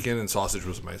 the bacon and sausage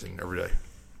was amazing every day.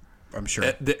 I'm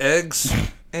sure. The eggs,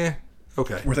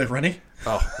 okay. Were they runny?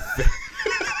 Oh.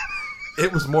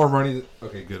 It was more runny.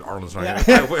 Okay, good. Arlen's not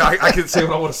here. I can say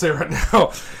what I want to say right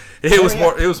now. It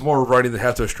was more runny than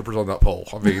half those strippers on that pole.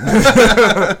 I mean,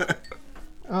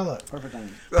 Oh, look, perfect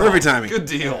timing. Perfect timing. Good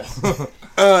deal.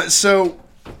 So,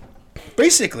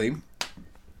 basically,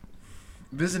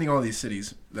 visiting all these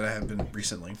cities that I have been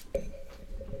recently,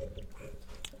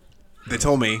 they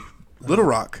told me Little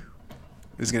Rock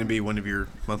is going to be one of your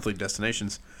monthly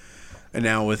destinations. And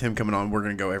now with him coming on, we're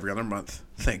going to go every other month.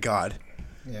 Thank God.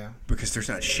 Yeah. Because there's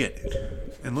not shit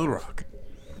in Little Rock.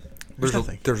 There's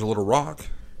nothing. There's a little rock.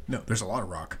 No, there's a lot of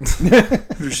rock.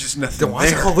 There's just nothing Then why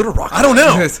is it there. called Little Rock? I don't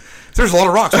know. There's a lot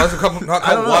of rocks. Why is it not I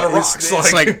called don't a lot of know. rocks?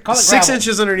 It's like Call it 6 gravel.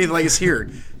 inches underneath, like it's here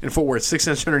in Fort Worth. 6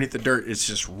 inches underneath the dirt, it's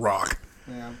just rock.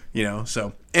 Yeah. You know,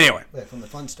 so anyway. Yeah, from the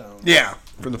Flintstones. Yeah,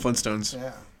 from the Flintstones.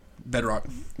 Yeah. Bedrock.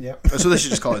 Yep. So they should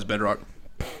just call it Bedrock.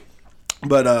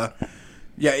 But,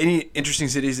 yeah, any interesting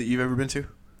cities that you've ever been to?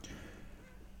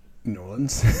 New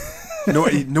Orleans.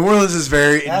 New Orleans is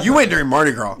very... You went during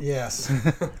Mardi Gras. Yes.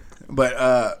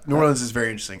 But New Orleans is very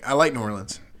interesting. I like New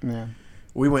Orleans. Yeah.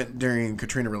 We went during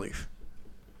Katrina relief.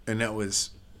 And that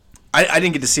was... I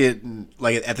didn't get to see it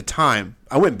like at the time.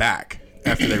 I went back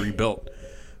after they rebuilt.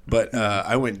 But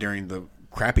I went during the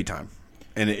crappy time.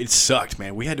 And it sucked,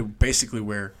 man. We had to basically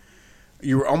wear...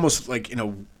 You were almost like in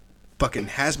a fucking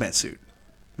hazmat suit.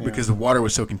 Because the water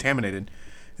was so contaminated.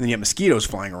 And then you had mosquitoes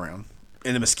flying around.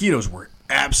 And the mosquitoes were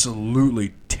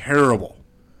absolutely terrible.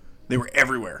 They were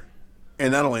everywhere.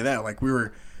 And not only that, like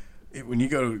when you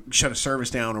go to shut a service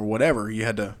down or whatever, you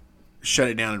had to shut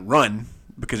it down and run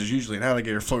because there's usually an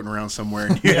alligator floating around somewhere,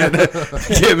 and you had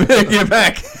to get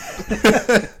back.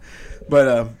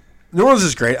 But New Orleans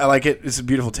is great. I like it. It's a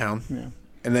beautiful town. Yeah.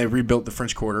 And they rebuilt the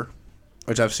French Quarter,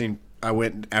 which I've seen. I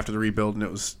went after the rebuild, and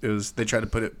it was they tried to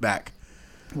put it back.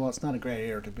 Well, it's not a great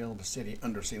area to build a city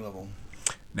under sea level.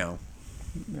 No.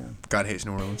 Yeah. God hates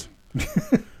New Orleans.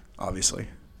 Obviously.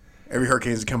 Every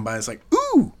hurricane that come by, it's like,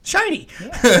 ooh, shiny.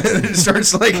 Yeah. It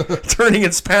starts like turning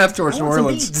its path towards New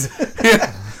Orleans.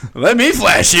 Yeah. Let me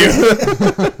flash you.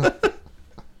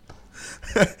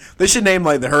 They should name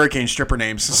like the hurricane stripper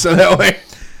names so that way.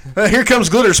 Here comes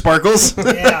Glitter Sparkles.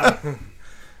 Yeah.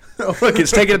 Oh, look, it's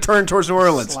taking a turn towards New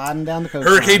Orleans. Sliding down the coast.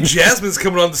 Hurricane Jasmine's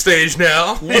coming on the stage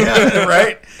now. Yeah,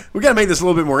 right? We got to make this a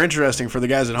little bit more interesting for the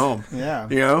guys at home. Yeah.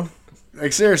 You know?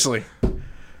 Like, seriously.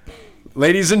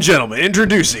 Ladies and gentlemen,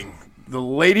 introducing the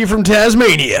lady from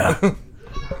Tasmania.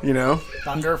 You know?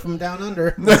 Thunder from down under.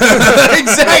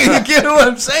 Exactly. You get what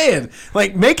I'm saying?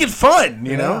 Like, make it fun,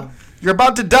 you know? You're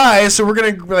about to die, so we're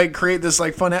going to like create this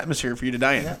like fun atmosphere for you to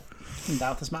die in. Yeah. And die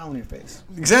with a smile on your face.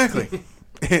 Exactly.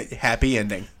 Happy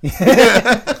ending. We'll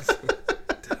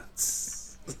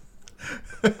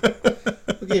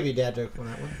give you a dad joke on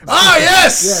that one. Oh,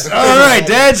 yes! All right,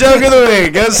 dad joke of the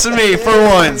week. Goes to me for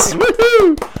once.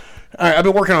 Woohoo! All right, I've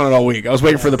been working on it all week. I was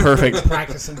waiting for the perfect.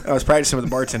 Practicing. I was practicing with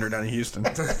the bartender down in Houston.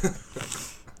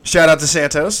 Shout out to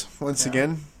Santos once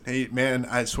again. Hey, man,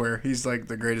 I swear, he's like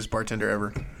the greatest bartender ever.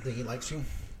 Think he likes you?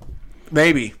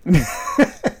 Maybe.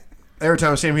 Every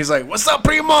time I see him, he's like, "What's up,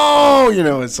 primo?" You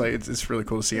know, it's like it's really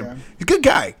cool to see him. Yeah. He's a good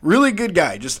guy, really good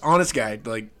guy, just honest guy.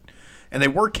 Like, and they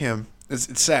work him.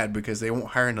 It's sad because they won't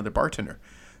hire another bartender,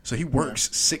 so he works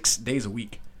 6 days a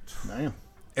week, Damn.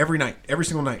 every night, every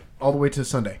single night, all the way to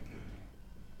Sunday.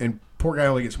 And poor guy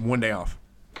only gets 1 day off,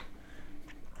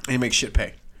 and he makes shit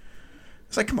pay.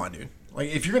 It's like, come on, dude. Like,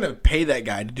 if you're gonna pay that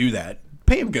guy to do that,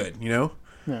 pay him good. You know,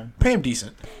 pay him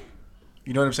decent.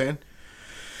 You know what I'm saying?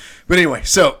 But anyway,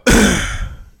 so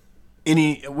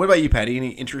what about you, Paddy?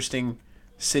 Any interesting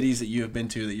cities that you have been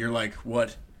to that you're like,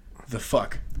 what the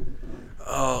fuck?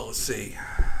 Oh, let's see.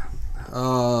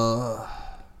 I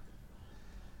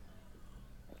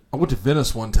went to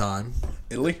Venice one time.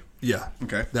 Italy? Yeah.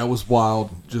 Okay. That was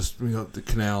wild. Just, the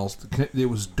canals. It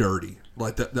was dirty.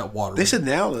 Like that water. They said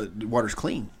now the water's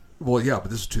clean. Well, yeah, but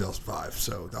this is 2005,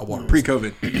 so that water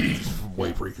Pre-COVID. was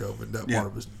way pre-COVID. That water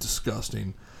was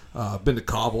disgusting. Been to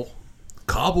Kabul.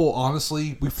 Kabul,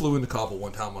 honestly, we flew into Kabul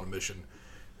one time on a mission,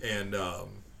 and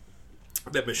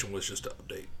that mission was just to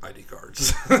update ID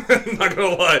cards. Not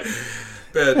gonna lie,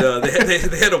 but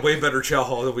they had a way better chow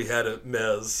hall than we had at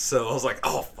Mez. So I was like,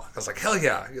 oh fuck! I was like, hell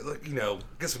yeah,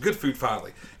 get some good food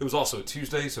finally. It was also a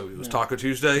Tuesday, so it was Taco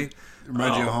Tuesday.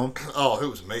 Remind you of home? Oh, it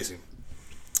was amazing.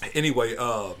 Anyway,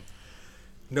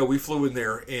 no, we flew in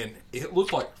there, and it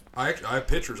looked like I have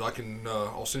pictures.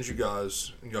 I'll send you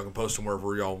guys, and y'all can post them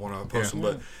wherever y'all want to post them.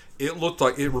 But it looked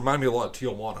like, it reminded me a lot of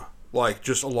Tijuana, like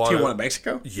just a lot of Tijuana,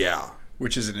 Mexico? Yeah,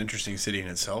 which is an interesting city in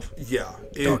itself. Yeah,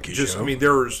 Donkey show. I mean,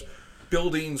 there's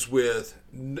buildings with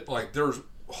there's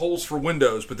holes for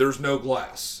windows, but there's no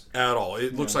glass at all.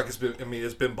 It looks like it's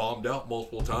been bombed out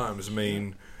multiple times. I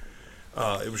mean.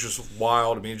 It was just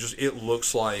wild. I mean, it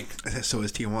looks like. So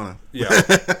is Tijuana. Yeah,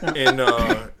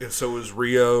 and so is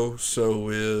Rio. So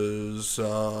is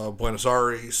Buenos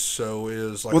Aires. So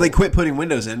is they quit putting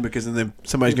windows in because then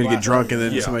somebody's going to get drunk and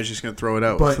then somebody's just going to throw it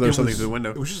out. But throw something through the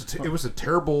window. It was a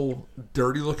terrible,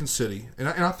 dirty looking city, and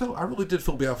I really did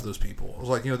feel bad for those people. I was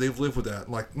like, they've lived with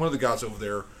that. Like one of the guys over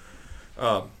there.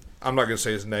 I'm not going to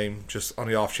say his name, just on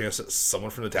the off chance that someone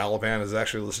from the Taliban is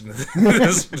actually listening to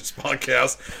this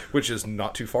podcast, which is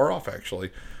not too far off,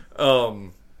 actually.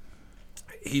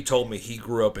 He told me he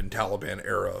grew up in Taliban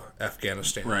era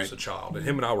Afghanistan as a child, and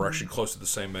him and I were actually close to the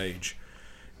same age.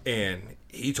 And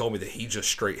he told me that he just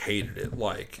straight hated it.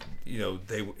 Like, he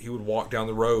would walk down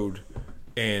the road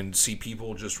and see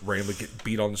people just randomly get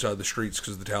beat on the side of the streets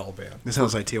because of the Taliban. This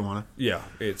sounds like Tijuana. Yeah,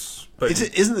 isn't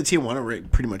the Tijuana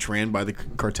pretty much ran by the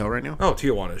cartel right now? Oh,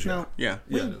 Tijuana is, No. Yeah.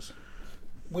 Yeah, it is.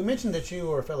 We mentioned that you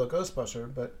were a fellow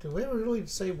Ghostbuster, but did we ever really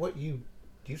say what you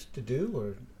used to do?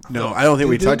 Or No, I don't think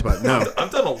we talked about it. No.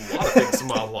 I've done a lot of things in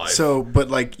my life. So, but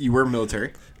like you were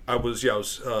military. I was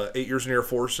 8 years in the Air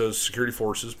Force as security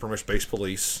forces, pretty much base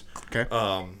police. Okay.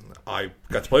 I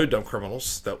got to play with dumb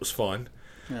criminals. That was fun.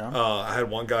 Yeah. I had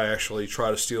one guy actually try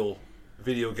to steal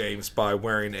video games by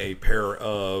wearing a pair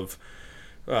of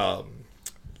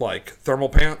thermal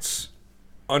pants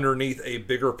underneath a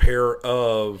bigger pair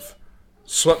of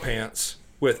sweatpants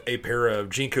with a pair of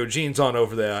Jinko jeans on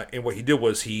over that. And what he did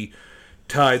was he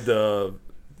tied the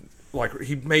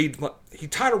he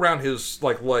tied around his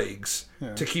like legs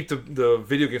to keep the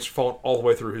video games from falling all the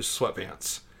way through his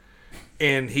sweatpants,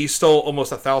 and he stole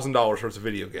almost $1,000 worth of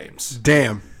video games.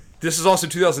 Damn. This is also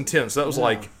 2010, so that was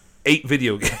like 8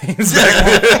 video games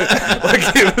back then.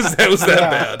 Like it was that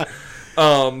bad.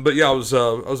 But yeah, I was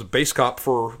a base cop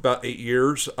for about 8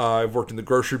 years. I've worked in the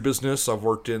grocery business. I've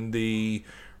worked in the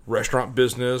restaurant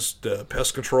business, the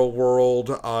pest control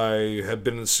world. I have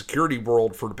been in the security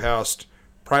world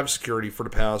private security for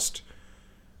the past,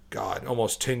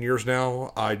 almost 10 years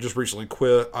now. I just recently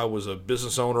quit. I was a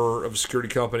business owner of a security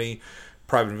company,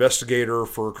 private investigator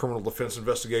for criminal defense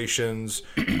investigations.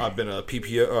 I've been a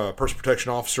PPO, personal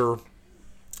protection officer,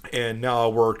 and now I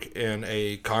work in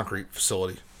a concrete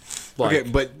facility. Okay,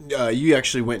 but you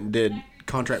actually went and did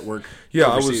contract work.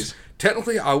 Yeah, overseas.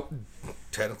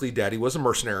 Technically, Daddy was a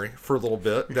mercenary for a little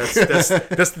bit. That's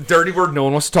the dirty word no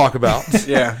one wants to talk about.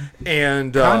 Yeah,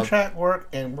 and contract work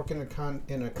and work in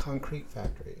a concrete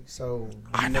factory. So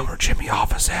I know where Jimmy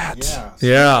Office at.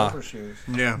 Yeah.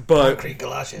 Yeah. But concrete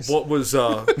galoshes. what was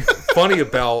funny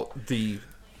about the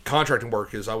contracting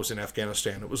work is I was in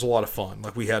Afghanistan. It was a lot of fun.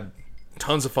 Like we had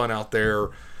tons of fun out there.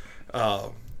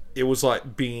 It was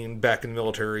like being back in the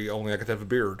military, only I could have a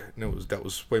beard, and that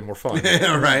was way more fun.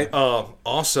 Right.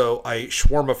 Also, I ate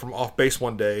shawarma from off base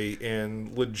one day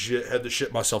and legit had to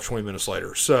shit myself 20 minutes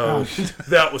later. So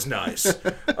that was nice.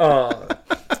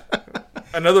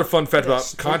 Another fun fact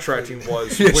about contracting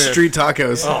was street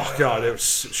tacos. Oh god, it was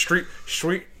street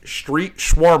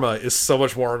shawarma is so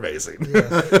much more amazing.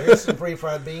 Yeah, here's some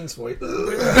pre-fried beans for you.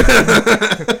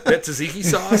 That tzatziki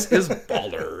sauce is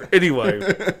baller.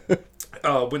 Anyway.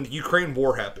 When the Ukraine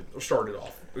war started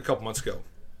off a couple months ago,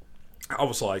 I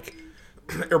was like,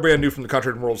 everybody I knew from the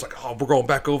contracting world was like, oh, we're going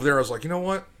back over there. I was like, you know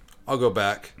what? I'll go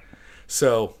back.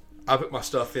 So I put my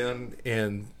stuff in,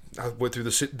 and I went through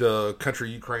the country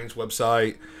Ukraine's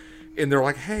website, and they're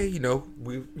like, hey,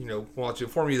 we want to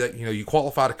inform you that, you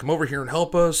qualify to come over here and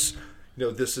help us.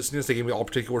 This. They gave me all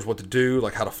particulars, what to do,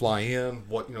 like how to fly in,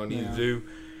 what, I needed to do.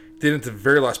 Then at the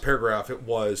very last paragraph, it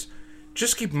was,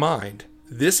 just keep in mind,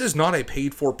 this is not a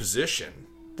paid-for position.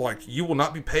 Like, you will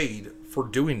not be paid for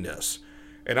doing this.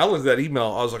 And I looked at that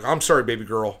email. I was like, I'm sorry, baby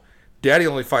girl. Daddy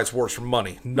only fights wars for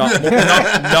money, not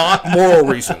moral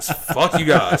reasons. Fuck you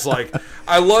guys. Like,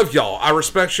 I love y'all. I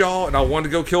respect y'all, and I want to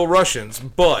go kill Russians.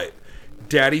 But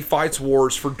Daddy fights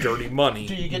wars for dirty money.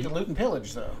 Do you get to loot and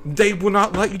pillage, though? They will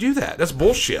not let you do that. That's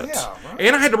bullshit. Yeah, right.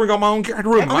 And I had to bring all my own gear.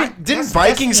 Didn't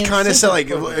Vikings kind of set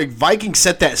Vikings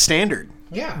set that standard?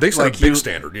 Yeah. They set a big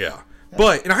standard, yeah.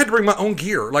 And I had to bring my own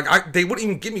gear. Like, they wouldn't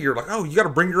even give me gear. Like, oh, you got to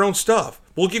bring your own stuff.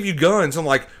 We'll give you guns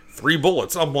and, 3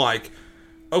 bullets. I'm like,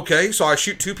 okay, so I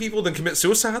shoot 2 people, then commit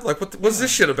suicide? Like, what's this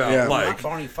shit about? Yeah. Not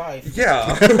Barney Fife.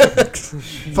 Yeah.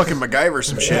 Fucking MacGyver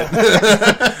some shit.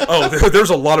 Oh, there's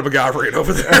a lot of MacGyvering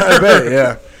over there. I bet,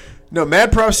 yeah. No,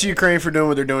 mad props to Ukraine for doing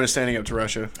what they're doing and standing up to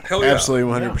Russia. Hell yeah. Absolutely,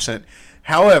 100%. Yeah.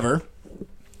 However,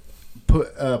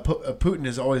 Putin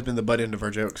has always been the butt end of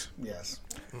our jokes. Yes.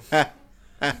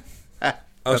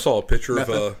 I saw a picture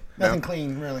of... Nothing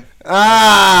clean, really.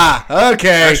 Ah,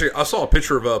 okay. Actually, I saw a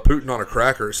picture of Putin on a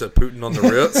cracker. It said Putin on the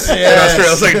Ritz. Yes. And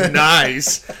I was like,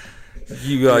 nice.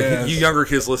 You younger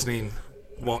kids listening,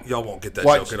 y'all won't get that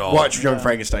joke at all. Watch Young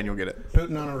Frankenstein, you'll get it.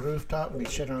 Putin on a rooftop and be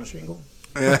shit on a shingle.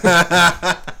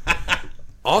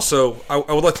 Also, I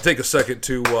would like to take a second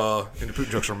to, and the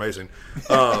Putin jokes are amazing.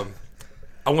 I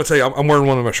want to tell you, I'm wearing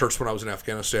one of my shirts when I was in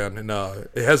Afghanistan, and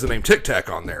it has the name Tic Tac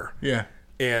on there. Yeah.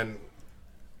 And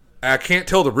I can't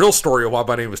tell the real story of why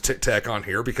my name is Tic Tac on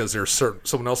here because there's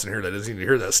someone else in here that doesn't need to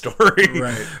hear that story.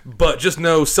 Right. But just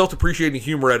know self-depreciating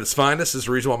humor at its finest is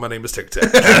the reason why my name is Tic Tac.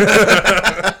 It's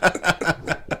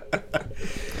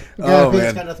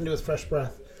got nothing to do with fresh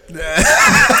breath.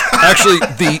 Actually,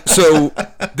 so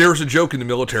there's a joke in the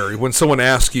military when someone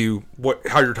asks you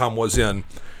how your time was in.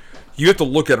 You have to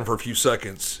look at them for a few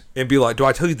seconds and be like, do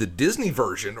I tell you the Disney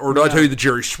version or do I tell you the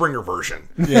Jerry Springer version?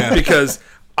 Yeah. Because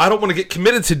I don't want to get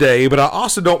committed today, but I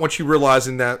also don't want you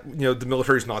realizing that, the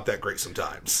military is not that great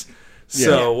sometimes. Yeah.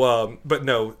 So, but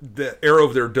no, the air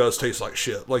over there does taste like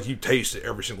shit. Like, you taste it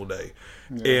every single day.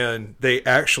 Yeah. And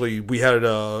we had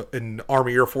an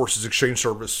Army Air Forces exchange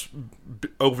service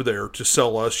over there to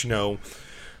sell us,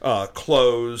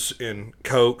 clothes and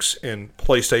Cokes and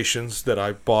PlayStations that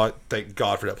I bought. Thank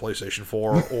God for that PlayStation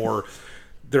 4, or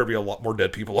there'd be a lot more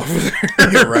dead people over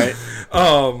there. You're right.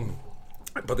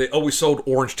 But they always sold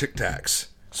orange Tic Tacs.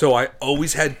 So I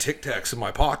always had Tic Tacs in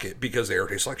my pocket because they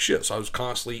taste like shit. So I was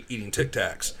constantly eating Tic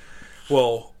Tacs.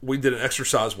 Well, we did an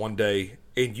exercise one day,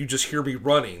 and you just hear me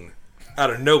running out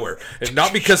of nowhere, and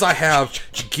not because I have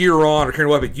gear on or carrying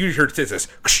a weapon. You just heard it say this.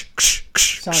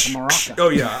 Sounds like a maraca. Oh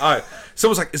yeah,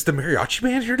 someone's like, "Is the mariachi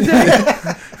band here today?"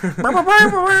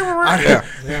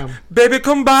 Yeah. Baby,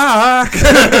 come back.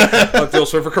 Like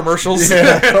those for commercials.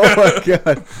 Yeah. Oh my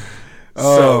god.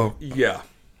 So yeah.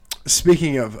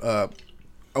 Speaking of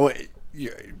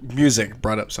music,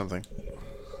 brought up something.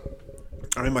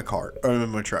 I'm in my car. I'm in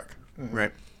my truck,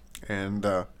 right? And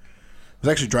I was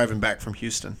actually driving back from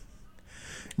Houston.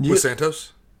 With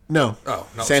Santos? No. Oh,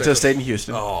 not Santos stayed in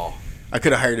Houston. Oh. I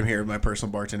could have hired him here, my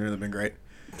personal bartender. That'd been great.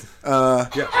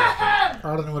 Yeah.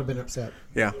 Arlen would have been upset.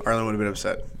 Yeah, Arlen would have been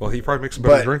upset. Well, he probably makes a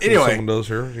better But drink anyway, than someone does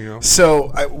here, you know.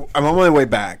 So I'm on my way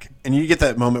back, and you get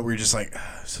that moment where you're just like,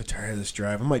 I'm so tired of this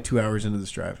drive. I'm like 2 hours into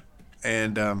this drive,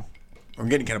 and I'm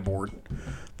getting kind of bored.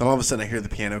 Then all of a sudden I hear the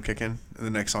piano kick in the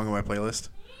next song on my playlist,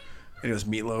 and it was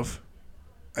Meatloaf.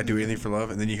 I Do Anything for Love,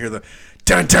 and then you hear the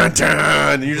dun dun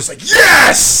dun, and you're just like,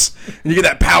 yes! And you get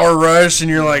that power rush, and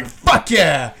you're like, fuck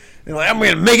yeah! And you're like, I'm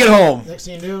gonna make it home. Next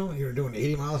thing you knew, you were doing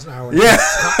 80 miles an hour. Yeah.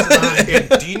 And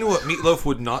do you know what Meatloaf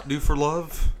would not do for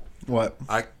love? What?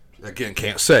 I, again,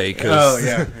 can't say. Oh,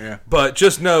 yeah. But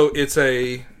just know it's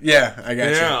a... Yeah, I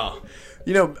got Yeah. you.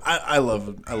 You know, I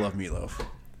love Meatloaf.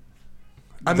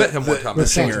 I met him one time. The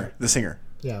singer.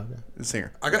 Yeah. The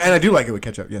singer. and I do like it with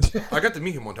ketchup, yes. I got to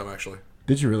meet him one time, actually.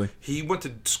 Did you really? He went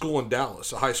to school in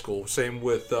Dallas, a high school. Same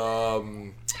with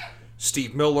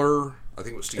Steve Miller. I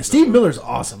think it was Steve Miller. Miller's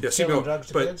awesome. Yeah, Steve Selling Miller. drugs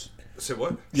to But, kids? say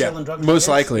what? Yeah, Selling drugs to most kids?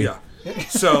 likely. Yeah.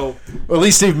 So... Well, at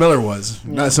least Steve Miller was.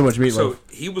 Not so much Meatloaf. So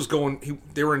he was going.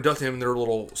 They were inducting him in their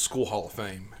little school hall of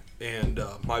fame, and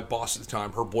my boss at the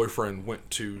time, her boyfriend, went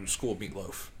to school at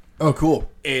Meatloaf, oh, cool.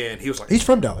 and he was like, He's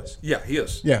from Dallas. "Yeah, he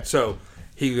is." Yeah. So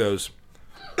he goes,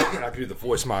 I can do the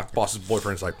voice. My boss's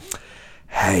boyfriend's like,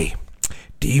 "Hey,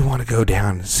 do you want to go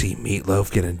down and see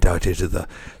Meatloaf get inducted to the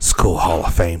school hall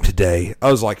of fame today?"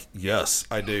 I was like, "Yes,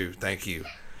 I do. Thank you."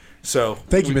 So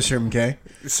Thank you, Mr. MK.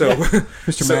 So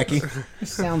Mr. Mackey.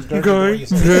 Sounds dirty. the way you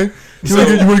say it.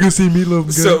 You want to go see Meatloaf?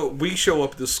 Okay? So we show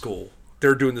up at this school.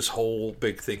 They're doing this whole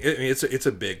big thing. I mean, it's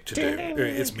a big to do. I mean,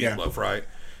 it's Meatloaf, right?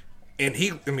 And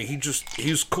he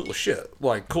was cool as shit,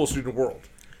 like coolest dude in the world.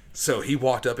 So he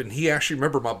walked up and he actually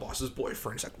remembered my boss's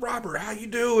boyfriend. He's like, "Robert, how you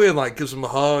doing?" Like gives him a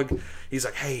hug. He's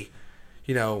like, "Hey,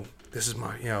 this is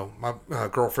my my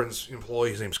girlfriend's employee.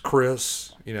 His name's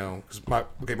Chris. Because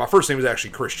my first name is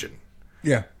actually Christian.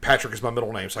 Yeah. Patrick is my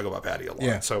middle name, so I go by Paddy a lot.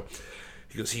 Yeah. So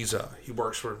he goes, he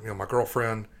works for my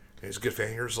girlfriend. And he's a good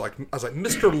fan. I was like,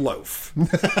 Mr. Loaf,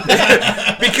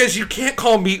 because you can't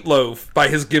call Meatloaf by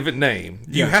his given name.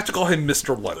 You have to call him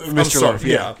Mr. Loaf. Mr. Loaf,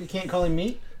 yeah. You can't call him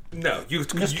meat? No,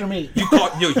 Mr. Meat. You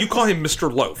call him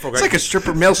Mr. Loaf. Okay? It's like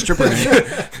a male stripper name.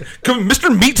 Come,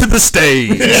 Mr. Meat to the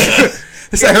stage.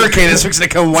 It's a hurricane that's fixing to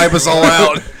come wipe us all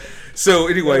out. So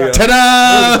anyway,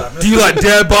 Ta-da! do you like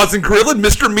dad bods and grilling?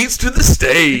 Mr. Meats to the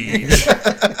stage.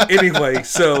 Anyway,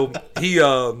 so he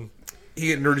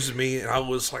introduces me, and I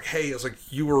was like, "Hey," I was like,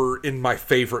 "You were in my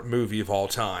favorite movie of all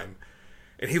time."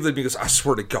 And he looked at me and goes, "I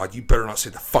swear to God, you better not say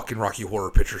the fucking Rocky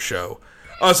Horror Picture Show."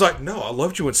 I was like, "No, I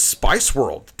loved you in Spice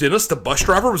World. Dennis the bus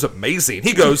driver was amazing."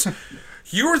 He goes,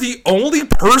 "You are the only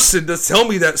person to tell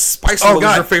me that Spice World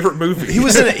is your favorite movie." He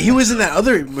was in that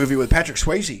other movie with Patrick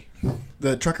Swayze,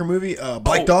 the trucker movie,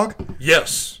 Black Dog.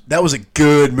 Yes, That was a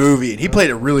good movie, and he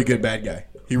played a really good bad guy.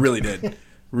 He really did.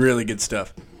 Really good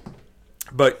stuff.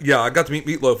 but yeah, I got to meet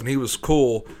Meatloaf, and he was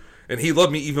cool. And he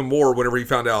loved me even more whenever he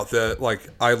found out that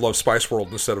I love Spice World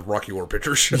instead of Rocky Horror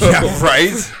Picture Show. Yeah,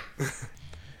 right?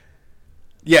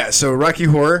 Yeah, so Rocky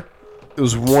Horror, it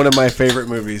was one of my favorite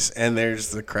movies, and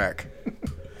there's the crack.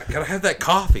 I gotta have that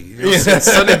coffee. It's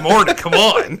Sunday morning. Come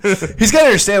on. He's got to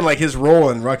understand, his role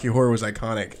in Rocky Horror was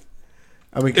iconic.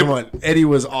 I mean, come on. Eddie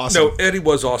was awesome. No, Eddie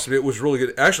was awesome. It was really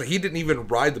good. Actually, he didn't even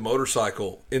ride the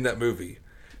motorcycle in that movie.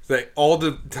 All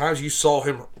the times you saw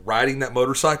him riding that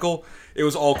motorcycle, it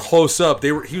was all close up.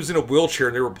 He was in a wheelchair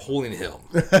and they were pulling him.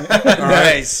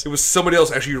 Nice. It was somebody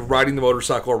else actually riding the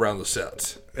motorcycle around the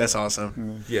set. That's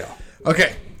awesome. Yeah.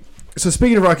 Okay. So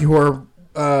speaking of Rocky Horror,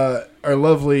 our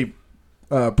lovely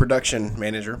production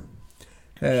manager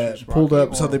pulled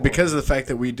up something because of the fact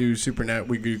that we do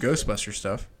Ghostbuster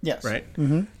stuff. Yes. Right?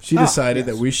 Mm-hmm. She decided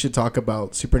that we should talk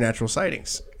about supernatural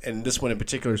sightings. And this one in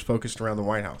particular is focused around the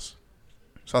White House.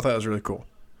 So I thought it was really cool.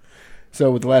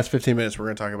 So with the last 15 minutes, we're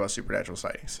going to talk about supernatural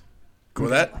sightings. Cool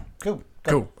with that? Cool.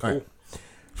 Cool. All right.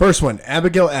 First one,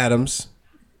 Abigail Adams,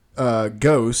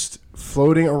 ghost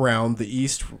floating around the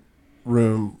East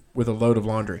Room with a load of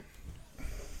laundry.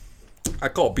 I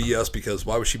call BS because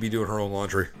why would she be doing her own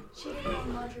laundry? She did her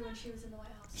own laundry when she was in the White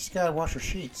House. She's got to wash her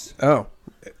sheets. Oh.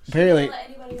 Apparently, Let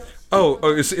anybody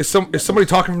else. Is somebody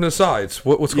talking from the sides?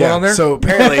 What's going on there? So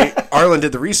apparently, Arlen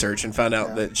did the research and found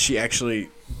out that she actually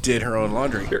did her own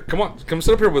laundry. Here, come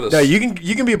sit up here with us. No,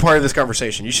 you can be a part of this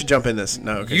conversation. You should jump in this.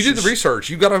 No, okay, You did the research.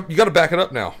 You gotta back it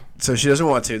up now. So she doesn't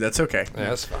want to. That's okay. Yeah,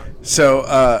 that's fine. So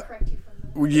Correct you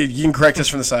from you can correct us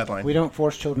from the sideline. we don't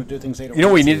force children to do things they don't You know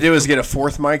what we want need to do is get a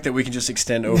fourth mic that we can just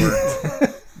extend over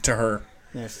to her.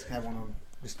 Yes, have one on.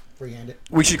 Just freehand it.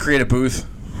 We should create a booth.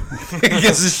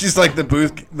 Because she's like the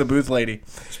booth lady.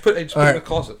 Just put it in the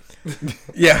closet.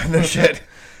 Yeah, no shit.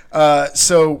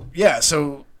 So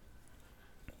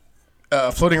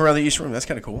floating around the East Room, that's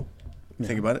kind of cool.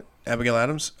 Think about it. Abigail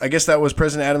Adams. I guess that was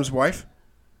President Adams' wife?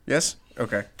 Yes?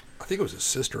 Okay. I think it was his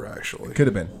sister, actually. Could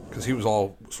have been. Because he was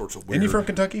all sorts of weird. Isn't he from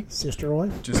Kentucky? Sister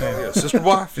wife. Just saying. Yeah, sister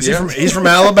wife? He's from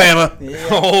Alabama.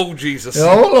 Oh, Jesus.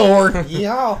 Oh, Lord.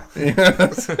 Yeah.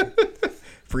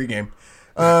 Free game.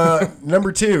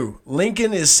 Number 2.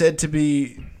 Lincoln is said to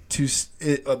be...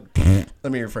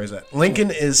 let me rephrase that. Lincoln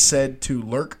is said to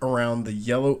lurk around the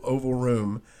yellow oval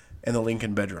room in the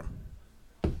Lincoln bedroom.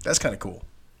 That's kind of cool.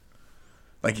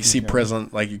 Like you see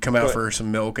president, like you come out for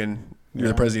some milk and you're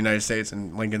the president of the United States,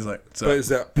 and Lincoln's like. So. But is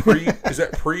that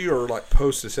pre or like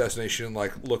post assassination?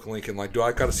 Like, look, Lincoln. Like, do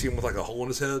I got to see him with like a hole in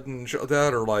his head and shit like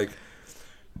that, or like?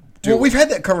 Well, we've had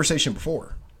that conversation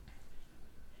before.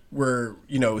 Where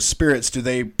spirits, do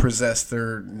they possess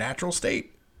their natural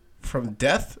state from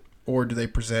death, or do they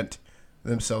present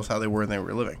themselves how they were when they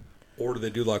were living? Or do they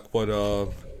do like what?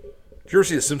 Did you ever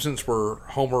see The Simpsons where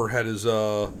Homer had his his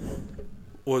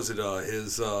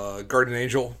guardian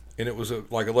angel, and it was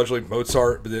like allegedly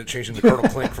Mozart, but then it changed into Colonel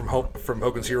Klink from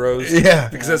Hogan's Heroes? Yeah,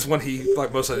 because that's one he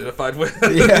like most identified with.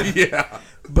 Yeah, yeah.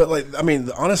 But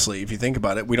honestly, if you think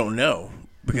about it, we don't know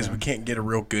because we can't get a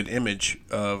real good image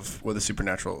of what the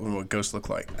supernatural and what ghosts look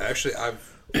like. Actually,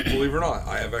 believe it or not,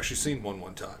 I have actually seen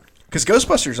one time. Because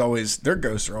Ghostbusters their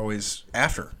ghosts are always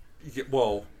after. Yeah,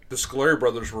 well, the Scolari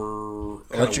brothers were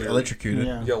Electrocuted.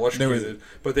 Yeah, electrocuted.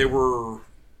 But they were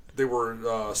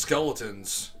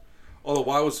skeletons. Although,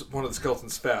 why was one of the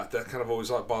skeletons fat? That kind of always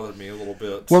bothered me a little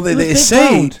bit. Well, they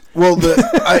say. Well, Dan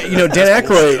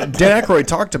Aykroyd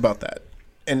talked about that,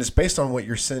 and it's based on what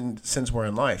your sins were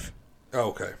in life. Oh,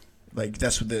 okay. Like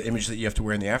that's the image that you have to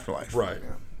wear in the afterlife, right?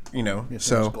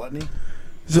 So gluttony.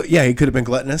 So yeah, he could have been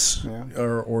gluttonous, Yeah.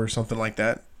 or something like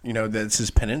that. That's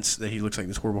his penance that he looks like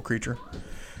this horrible creature.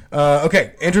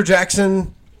 Okay, Andrew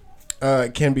Jackson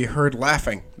can be heard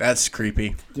laughing. That's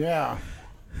creepy. Yeah.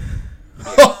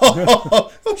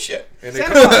 Oh shit! And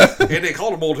they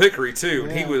called him Old Hickory too.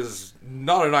 And he was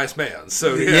not a nice man.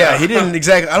 So yeah, he didn't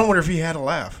exactly. I don't wonder if he had a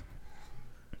laugh.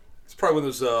 It's probably one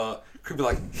of those creepy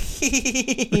like.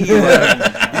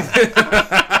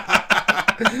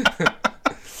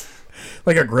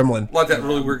 Like a gremlin. Like that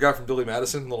really weird guy from Billy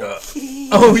Madison.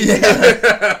 Oh,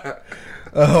 yeah.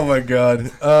 Oh, my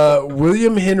God.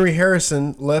 William Henry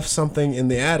Harrison left something in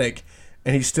the attic,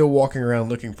 and he's still walking around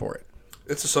looking for it.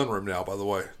 It's a sunroom now, by the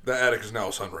way. The attic is now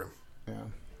a sunroom. Yeah.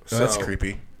 So that's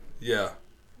creepy. Yeah.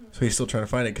 So he's still trying to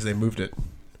find it because they moved it.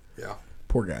 Yeah.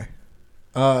 Poor guy.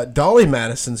 Dolly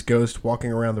Madison's ghost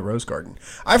walking around the rose garden.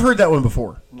 I've heard that one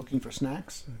before. Looking for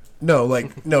snacks? No.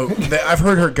 I've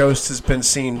heard her ghost has been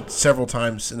seen several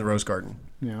times in the rose garden.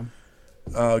 Yeah.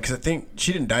 Because I think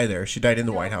she didn't die there. She died in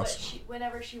the White House.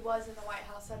 Whenever she was in the White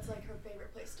House, that's like her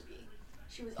favorite place to be.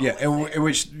 She was Yeah, always there.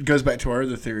 which goes back to our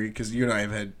other theory, because you and I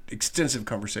have had extensive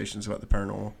conversations about the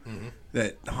paranormal,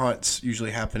 that haunts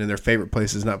usually happen in their favorite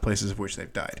places, not places of which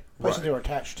they've died. Places they were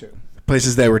attached to.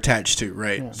 Places they were attached to,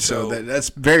 right? Yeah. So that's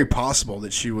very possible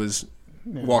that she was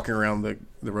walking around the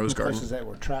rose garden. Places that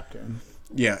were trapped in.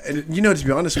 Yeah, and to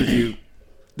be honest with you,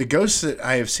 the ghosts that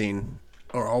I have seen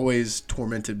are always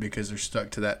tormented because they're stuck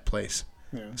to that place.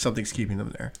 Yeah. Something's keeping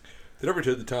them there. Did I ever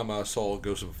tell you the time I saw a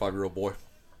ghost of a 5-year-old boy?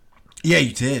 Yeah,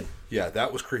 you did. Yeah,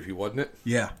 that was creepy, wasn't it?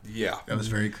 Yeah. Yeah. That was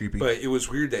very creepy. But it was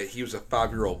weird that he was a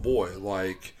 5-year-old boy.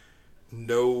 Like,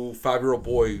 no 5-year-old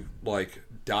boy, like,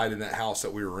 died in that house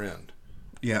that we were in.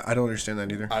 Yeah, I don't understand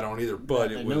that either. I don't either,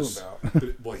 but it was...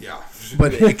 Well, yeah.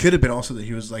 But it could have been also that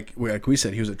he was, like we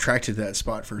said, he was attracted to that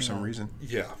spot for some reason.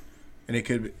 Yeah. And it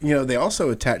could be, they also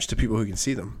attach to people who can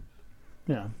see them.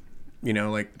 Yeah.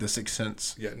 Like the Sixth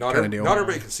Sense. Yeah, not kind of deal.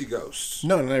 everybody can see ghosts.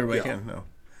 No, not everybody can, no.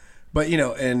 But,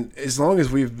 and as long as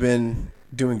we've been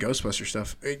doing Ghostbuster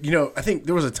stuff, I think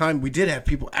there was a time we did have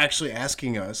people actually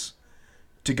asking us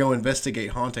to go investigate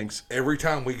hauntings. Every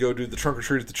time we go do the trunk or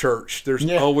treat at the church, there's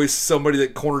always somebody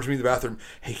that corners me in the bathroom.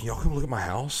 Hey, can y'all come look at my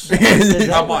house? Is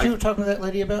that I'm what like, you were talking to that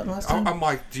lady about last time? I'm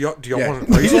like, do y'all want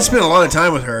You did spend a lot of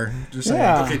time with her. Just saying.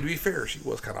 Yeah. Okay, to be fair, she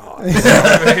was kind of hot.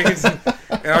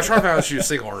 And I was trying to find out if she was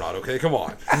single or not. Okay, come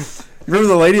on. Remember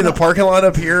the lady in the parking lot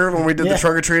up here when we did the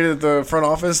trunk or treat at the front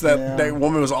office? That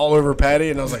woman was all over Paddy,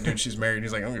 and I was like, dude, she's married.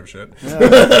 He's like, I don't give a shit.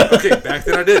 Okay, back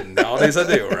then I didn't. Nowadays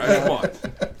I do. Right?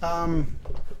 Come on.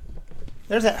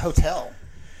 There's that hotel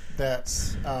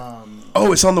that's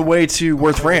Oh, it's on the way to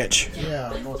Worth Ranch.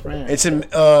 North Ranch.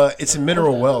 It's in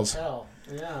Mineral Wells. Hotel.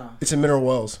 Yeah. It's in Mineral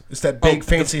Wells. It's that big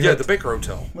fancy. The Baker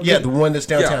Hotel. Yeah, the one that's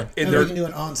downtown. Yeah, And we can do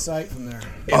an on-site from there.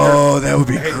 Oh, that would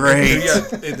be great.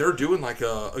 And they're doing like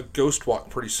a ghost walk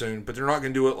pretty soon, but they're not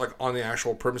going to do it like on the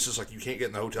actual premises. Like you can't get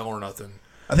in the hotel or nothing.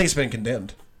 I think it's been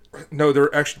condemned. No,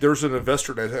 there's an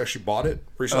investor that actually bought it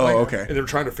recently. Oh, okay. And they're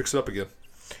trying to fix it up again.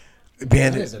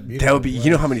 Man, that would be.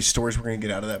 You know how many stories we're going to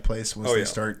get out of that place once they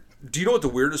start. Do you know what the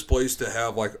weirdest place to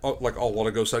have like a lot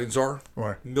of ghost sightings are?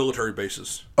 What? Military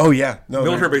bases. Oh yeah, no.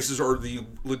 Military bases are the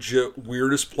legit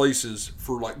weirdest places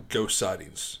for like ghost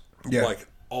sightings. Yeah, like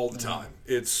all the time.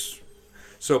 It's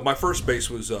so my first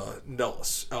base was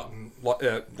Nellis out in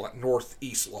like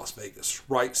northeast Las Vegas,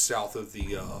 right south of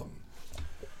the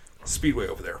Speedway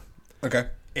over there. Okay.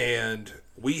 And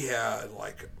we had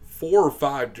like 4 or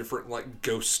 5 different like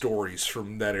ghost stories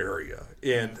from that area.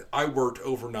 And I worked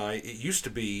overnight. It used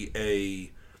to be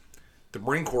the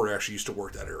Marine Corps actually used to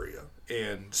work that area.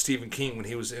 And Stephen King,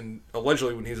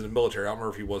 allegedly when he was in the military, I don't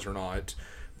remember if he was or not,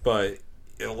 but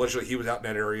allegedly he was out in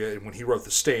that area. And when he wrote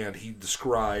The Stand, he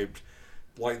described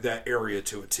like that area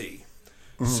to a T.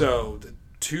 Mm-hmm. So the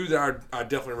 2 that I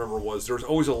definitely remember was there was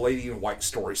always a lady in white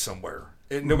story somewhere.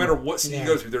 And no matter what city you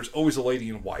go to, there's always a lady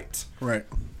in white. Right.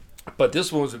 But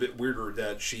this one was a bit weirder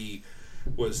that she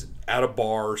was at a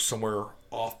bar somewhere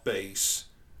off base,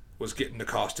 was getting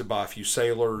accosted by a few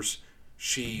sailors.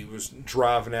 She was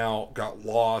driving out, got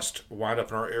lost, wound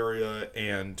up in our area,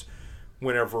 and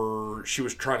whenever she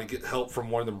was trying to get help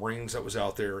from one of the Marines that was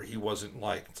out there, he wasn't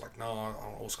like, it's like, no, I don't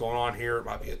know what's going on here. It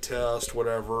might be a test,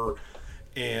 whatever.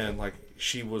 And like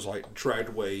she was like dragged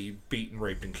away, beaten,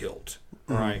 raped, and killed.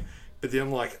 Right? But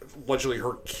then, like, allegedly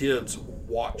her kids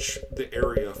watch the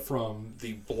area from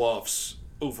the bluffs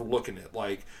overlooking it.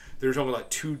 Like, there's only, like,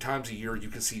 2 times a year you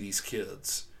can see these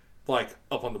kids, like,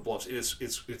 up on the bluffs.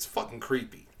 It's fucking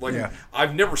creepy. Like,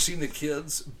 I've never seen the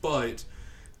kids, but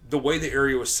the way the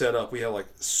area was set up, we had, like,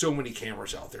 so many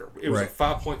cameras out there. It was a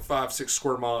 5.56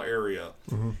 square mile area,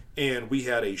 and we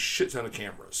had a shit ton of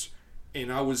cameras.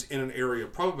 And I was in an area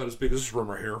probably about as big as this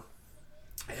room right here.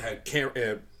 It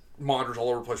had monitors all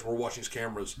over the place. We're watching these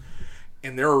cameras,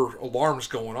 and there are alarms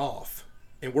going off,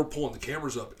 and we're pulling the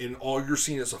cameras up, and all you're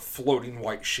seeing is a floating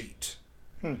white sheet.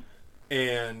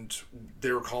 And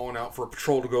they were calling out for a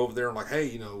patrol to go over there and like, hey,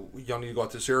 y'all need to go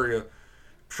out this area.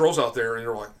 Patrol's out there, and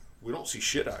they're like, we don't see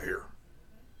shit out here.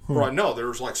 We're like, no,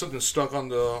 there's like something stuck on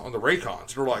the Raycons. And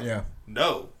they're like,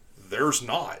 no, there's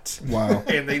not. Wow.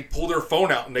 And they pull their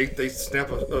phone out and they snap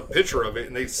a picture of it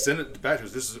and they send it back to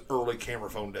us. This is early camera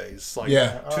phone days, like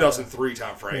 2003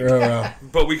 time frame.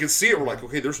 But we can see it. We're like,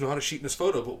 okay, there's not a sheet in this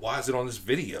photo, but why is it on this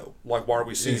video? Like, why are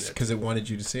we seeing it? Because it wanted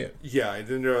you to see it. Yeah. And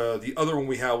then the other one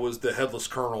we had was the headless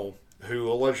colonel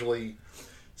who allegedly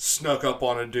snuck up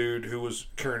on a dude who was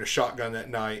carrying a shotgun that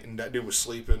night, and that dude was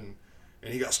sleeping,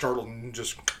 and he got startled and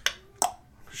just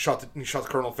shot the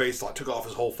colonel in the face, like took off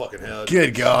his whole fucking head.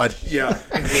 Good God. Yeah.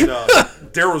 And then,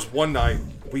 there was one night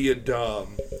we had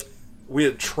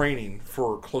training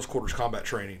for close quarters combat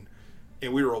training,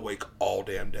 and we were awake all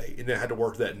damn day, and then had to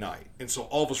work that night. And so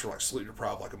all of us were like sleep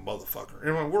deprived like a motherfucker.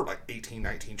 And we're like 18,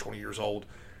 19, 20 years old,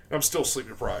 and I'm still sleep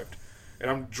deprived. And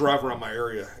I'm driving around my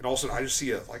area, and all of a sudden I just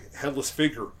see a like headless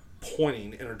figure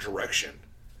pointing in a direction.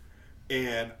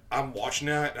 And I'm watching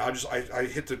that, and I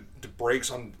hit the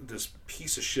brakes on this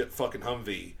piece of shit fucking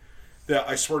Humvee that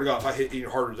I swear to God, if I hit any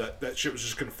harder, that shit was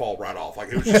just going to fall right off. Like,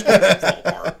 it was just going to fall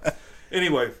apart.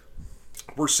 Anyway,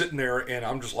 we're sitting there, and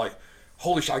I'm just like,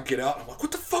 holy shit, I get out, and I'm like,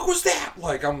 what the fuck was that?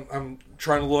 Like, I'm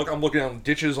trying to look, I'm looking down the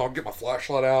ditches, I'll get my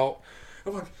flashlight out.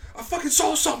 I'm like, I fucking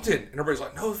saw something. And everybody's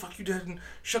like, no, the fuck you didn't.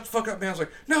 Shut the fuck up, man. I was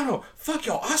like, no, fuck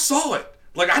y'all, I saw it.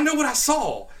 Like, I know what I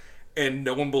saw. And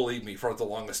no one believed me for the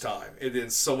longest time. And then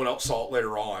someone else saw it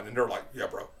later on, and they're like, yeah,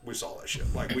 bro, we saw that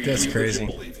shit. Like, we crazy.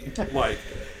 Believe you. Like,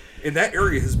 and that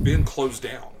area has been closed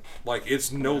down. Like,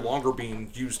 it's no longer being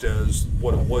used as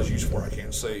what it was used for. I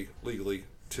can't say legally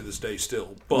to this day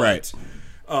still. But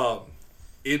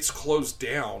it's closed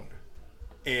down,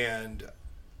 and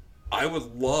I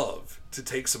would love to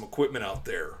take some equipment out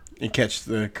there and catch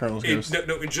the colonel's ghost.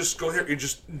 And just go there and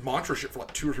just monitor shit for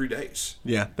like 2 or 3 days.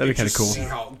 Yeah, that'd be kind of cool. See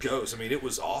how it goes. I mean, it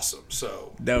was awesome.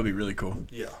 So that would be really cool.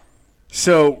 Yeah.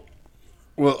 So,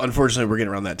 well, unfortunately, we're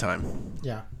getting around that time.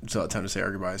 Yeah. It's about time to say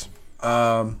our goodbyes.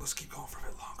 Let's keep going for a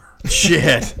bit longer.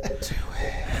 Shit.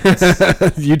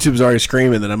 YouTube's already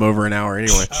screaming that I'm over an hour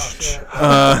anyway.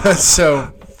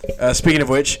 So, speaking of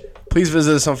which, please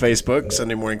visit us on Facebook,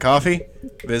 Sunday Morning Coffee.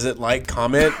 Visit, like,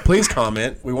 comment. Please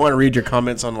comment. We want to read your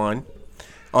comments online,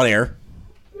 on air,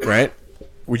 right?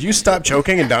 Would you stop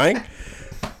choking and dying?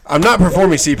 I'm not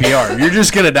performing CPR. You're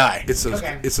just going to die. It's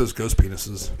those ghost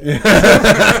penises.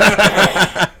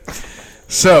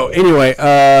 So, anyway,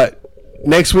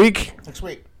 next week.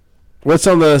 What's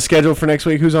on the schedule for next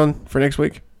week? Who's on for next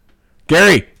week?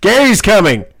 Gary. Gary's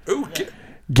coming. Ooh,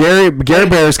 Gary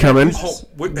Bear's coming.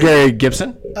 Gary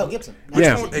Gibson. Oh, Gibson.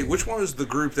 Which one is the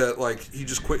group that like he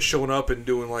just quit showing up and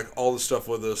doing like all the stuff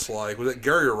with us? Like, was it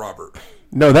Gary or Robert?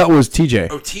 No, that was TJ.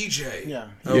 Oh, TJ. Yeah.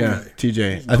 Okay. Yeah,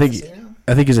 TJ. He's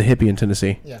I think he's a hippie in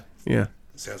Tennessee. Yeah. Yeah.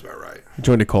 Sounds about right. He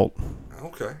joined a cult.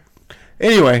 Okay.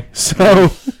 Anyway, so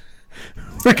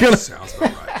we're gonna. Sounds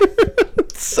about right.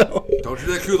 So Don't do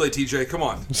that Kool-Aid, TJ. Come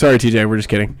on. sorry, TJ. We're just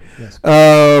kidding. Yes.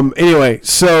 Anyway,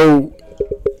 so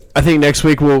I think next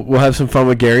week we'll have some fun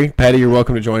with Gary. Paddy, you're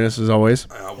welcome to join us as always.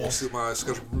 We'll see what my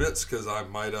schedule permits because I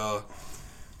might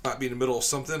be in the middle of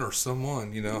something or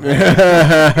someone, you know.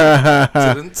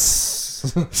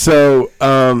 So,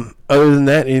 other than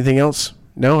that, anything else?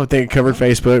 No, I think we covered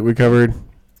Facebook. Did we cover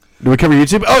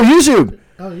YouTube? Oh, YouTube!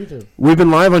 Oh, YouTube. We've been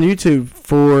live on YouTube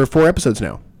for 4 episodes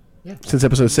now. Yeah. Since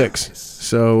episode 6. Nice.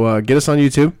 So, get us on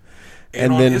YouTube.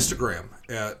 And on then Instagram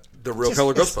at The Real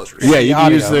Color Ghostbusters. Yeah, you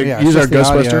can use our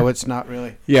Ghostbuster. Audio, it's not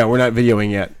really. Yeah, we're not videoing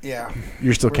yet. Yeah.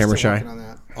 You're still camera shy. working on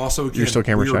that. Also, again, You're still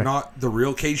camera we shy. are not the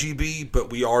real KGB,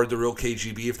 but we are the real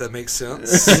KGB, if that makes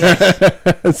sense.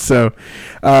 So,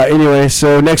 anyway,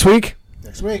 so next week.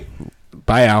 Next week.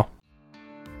 Bye, Al.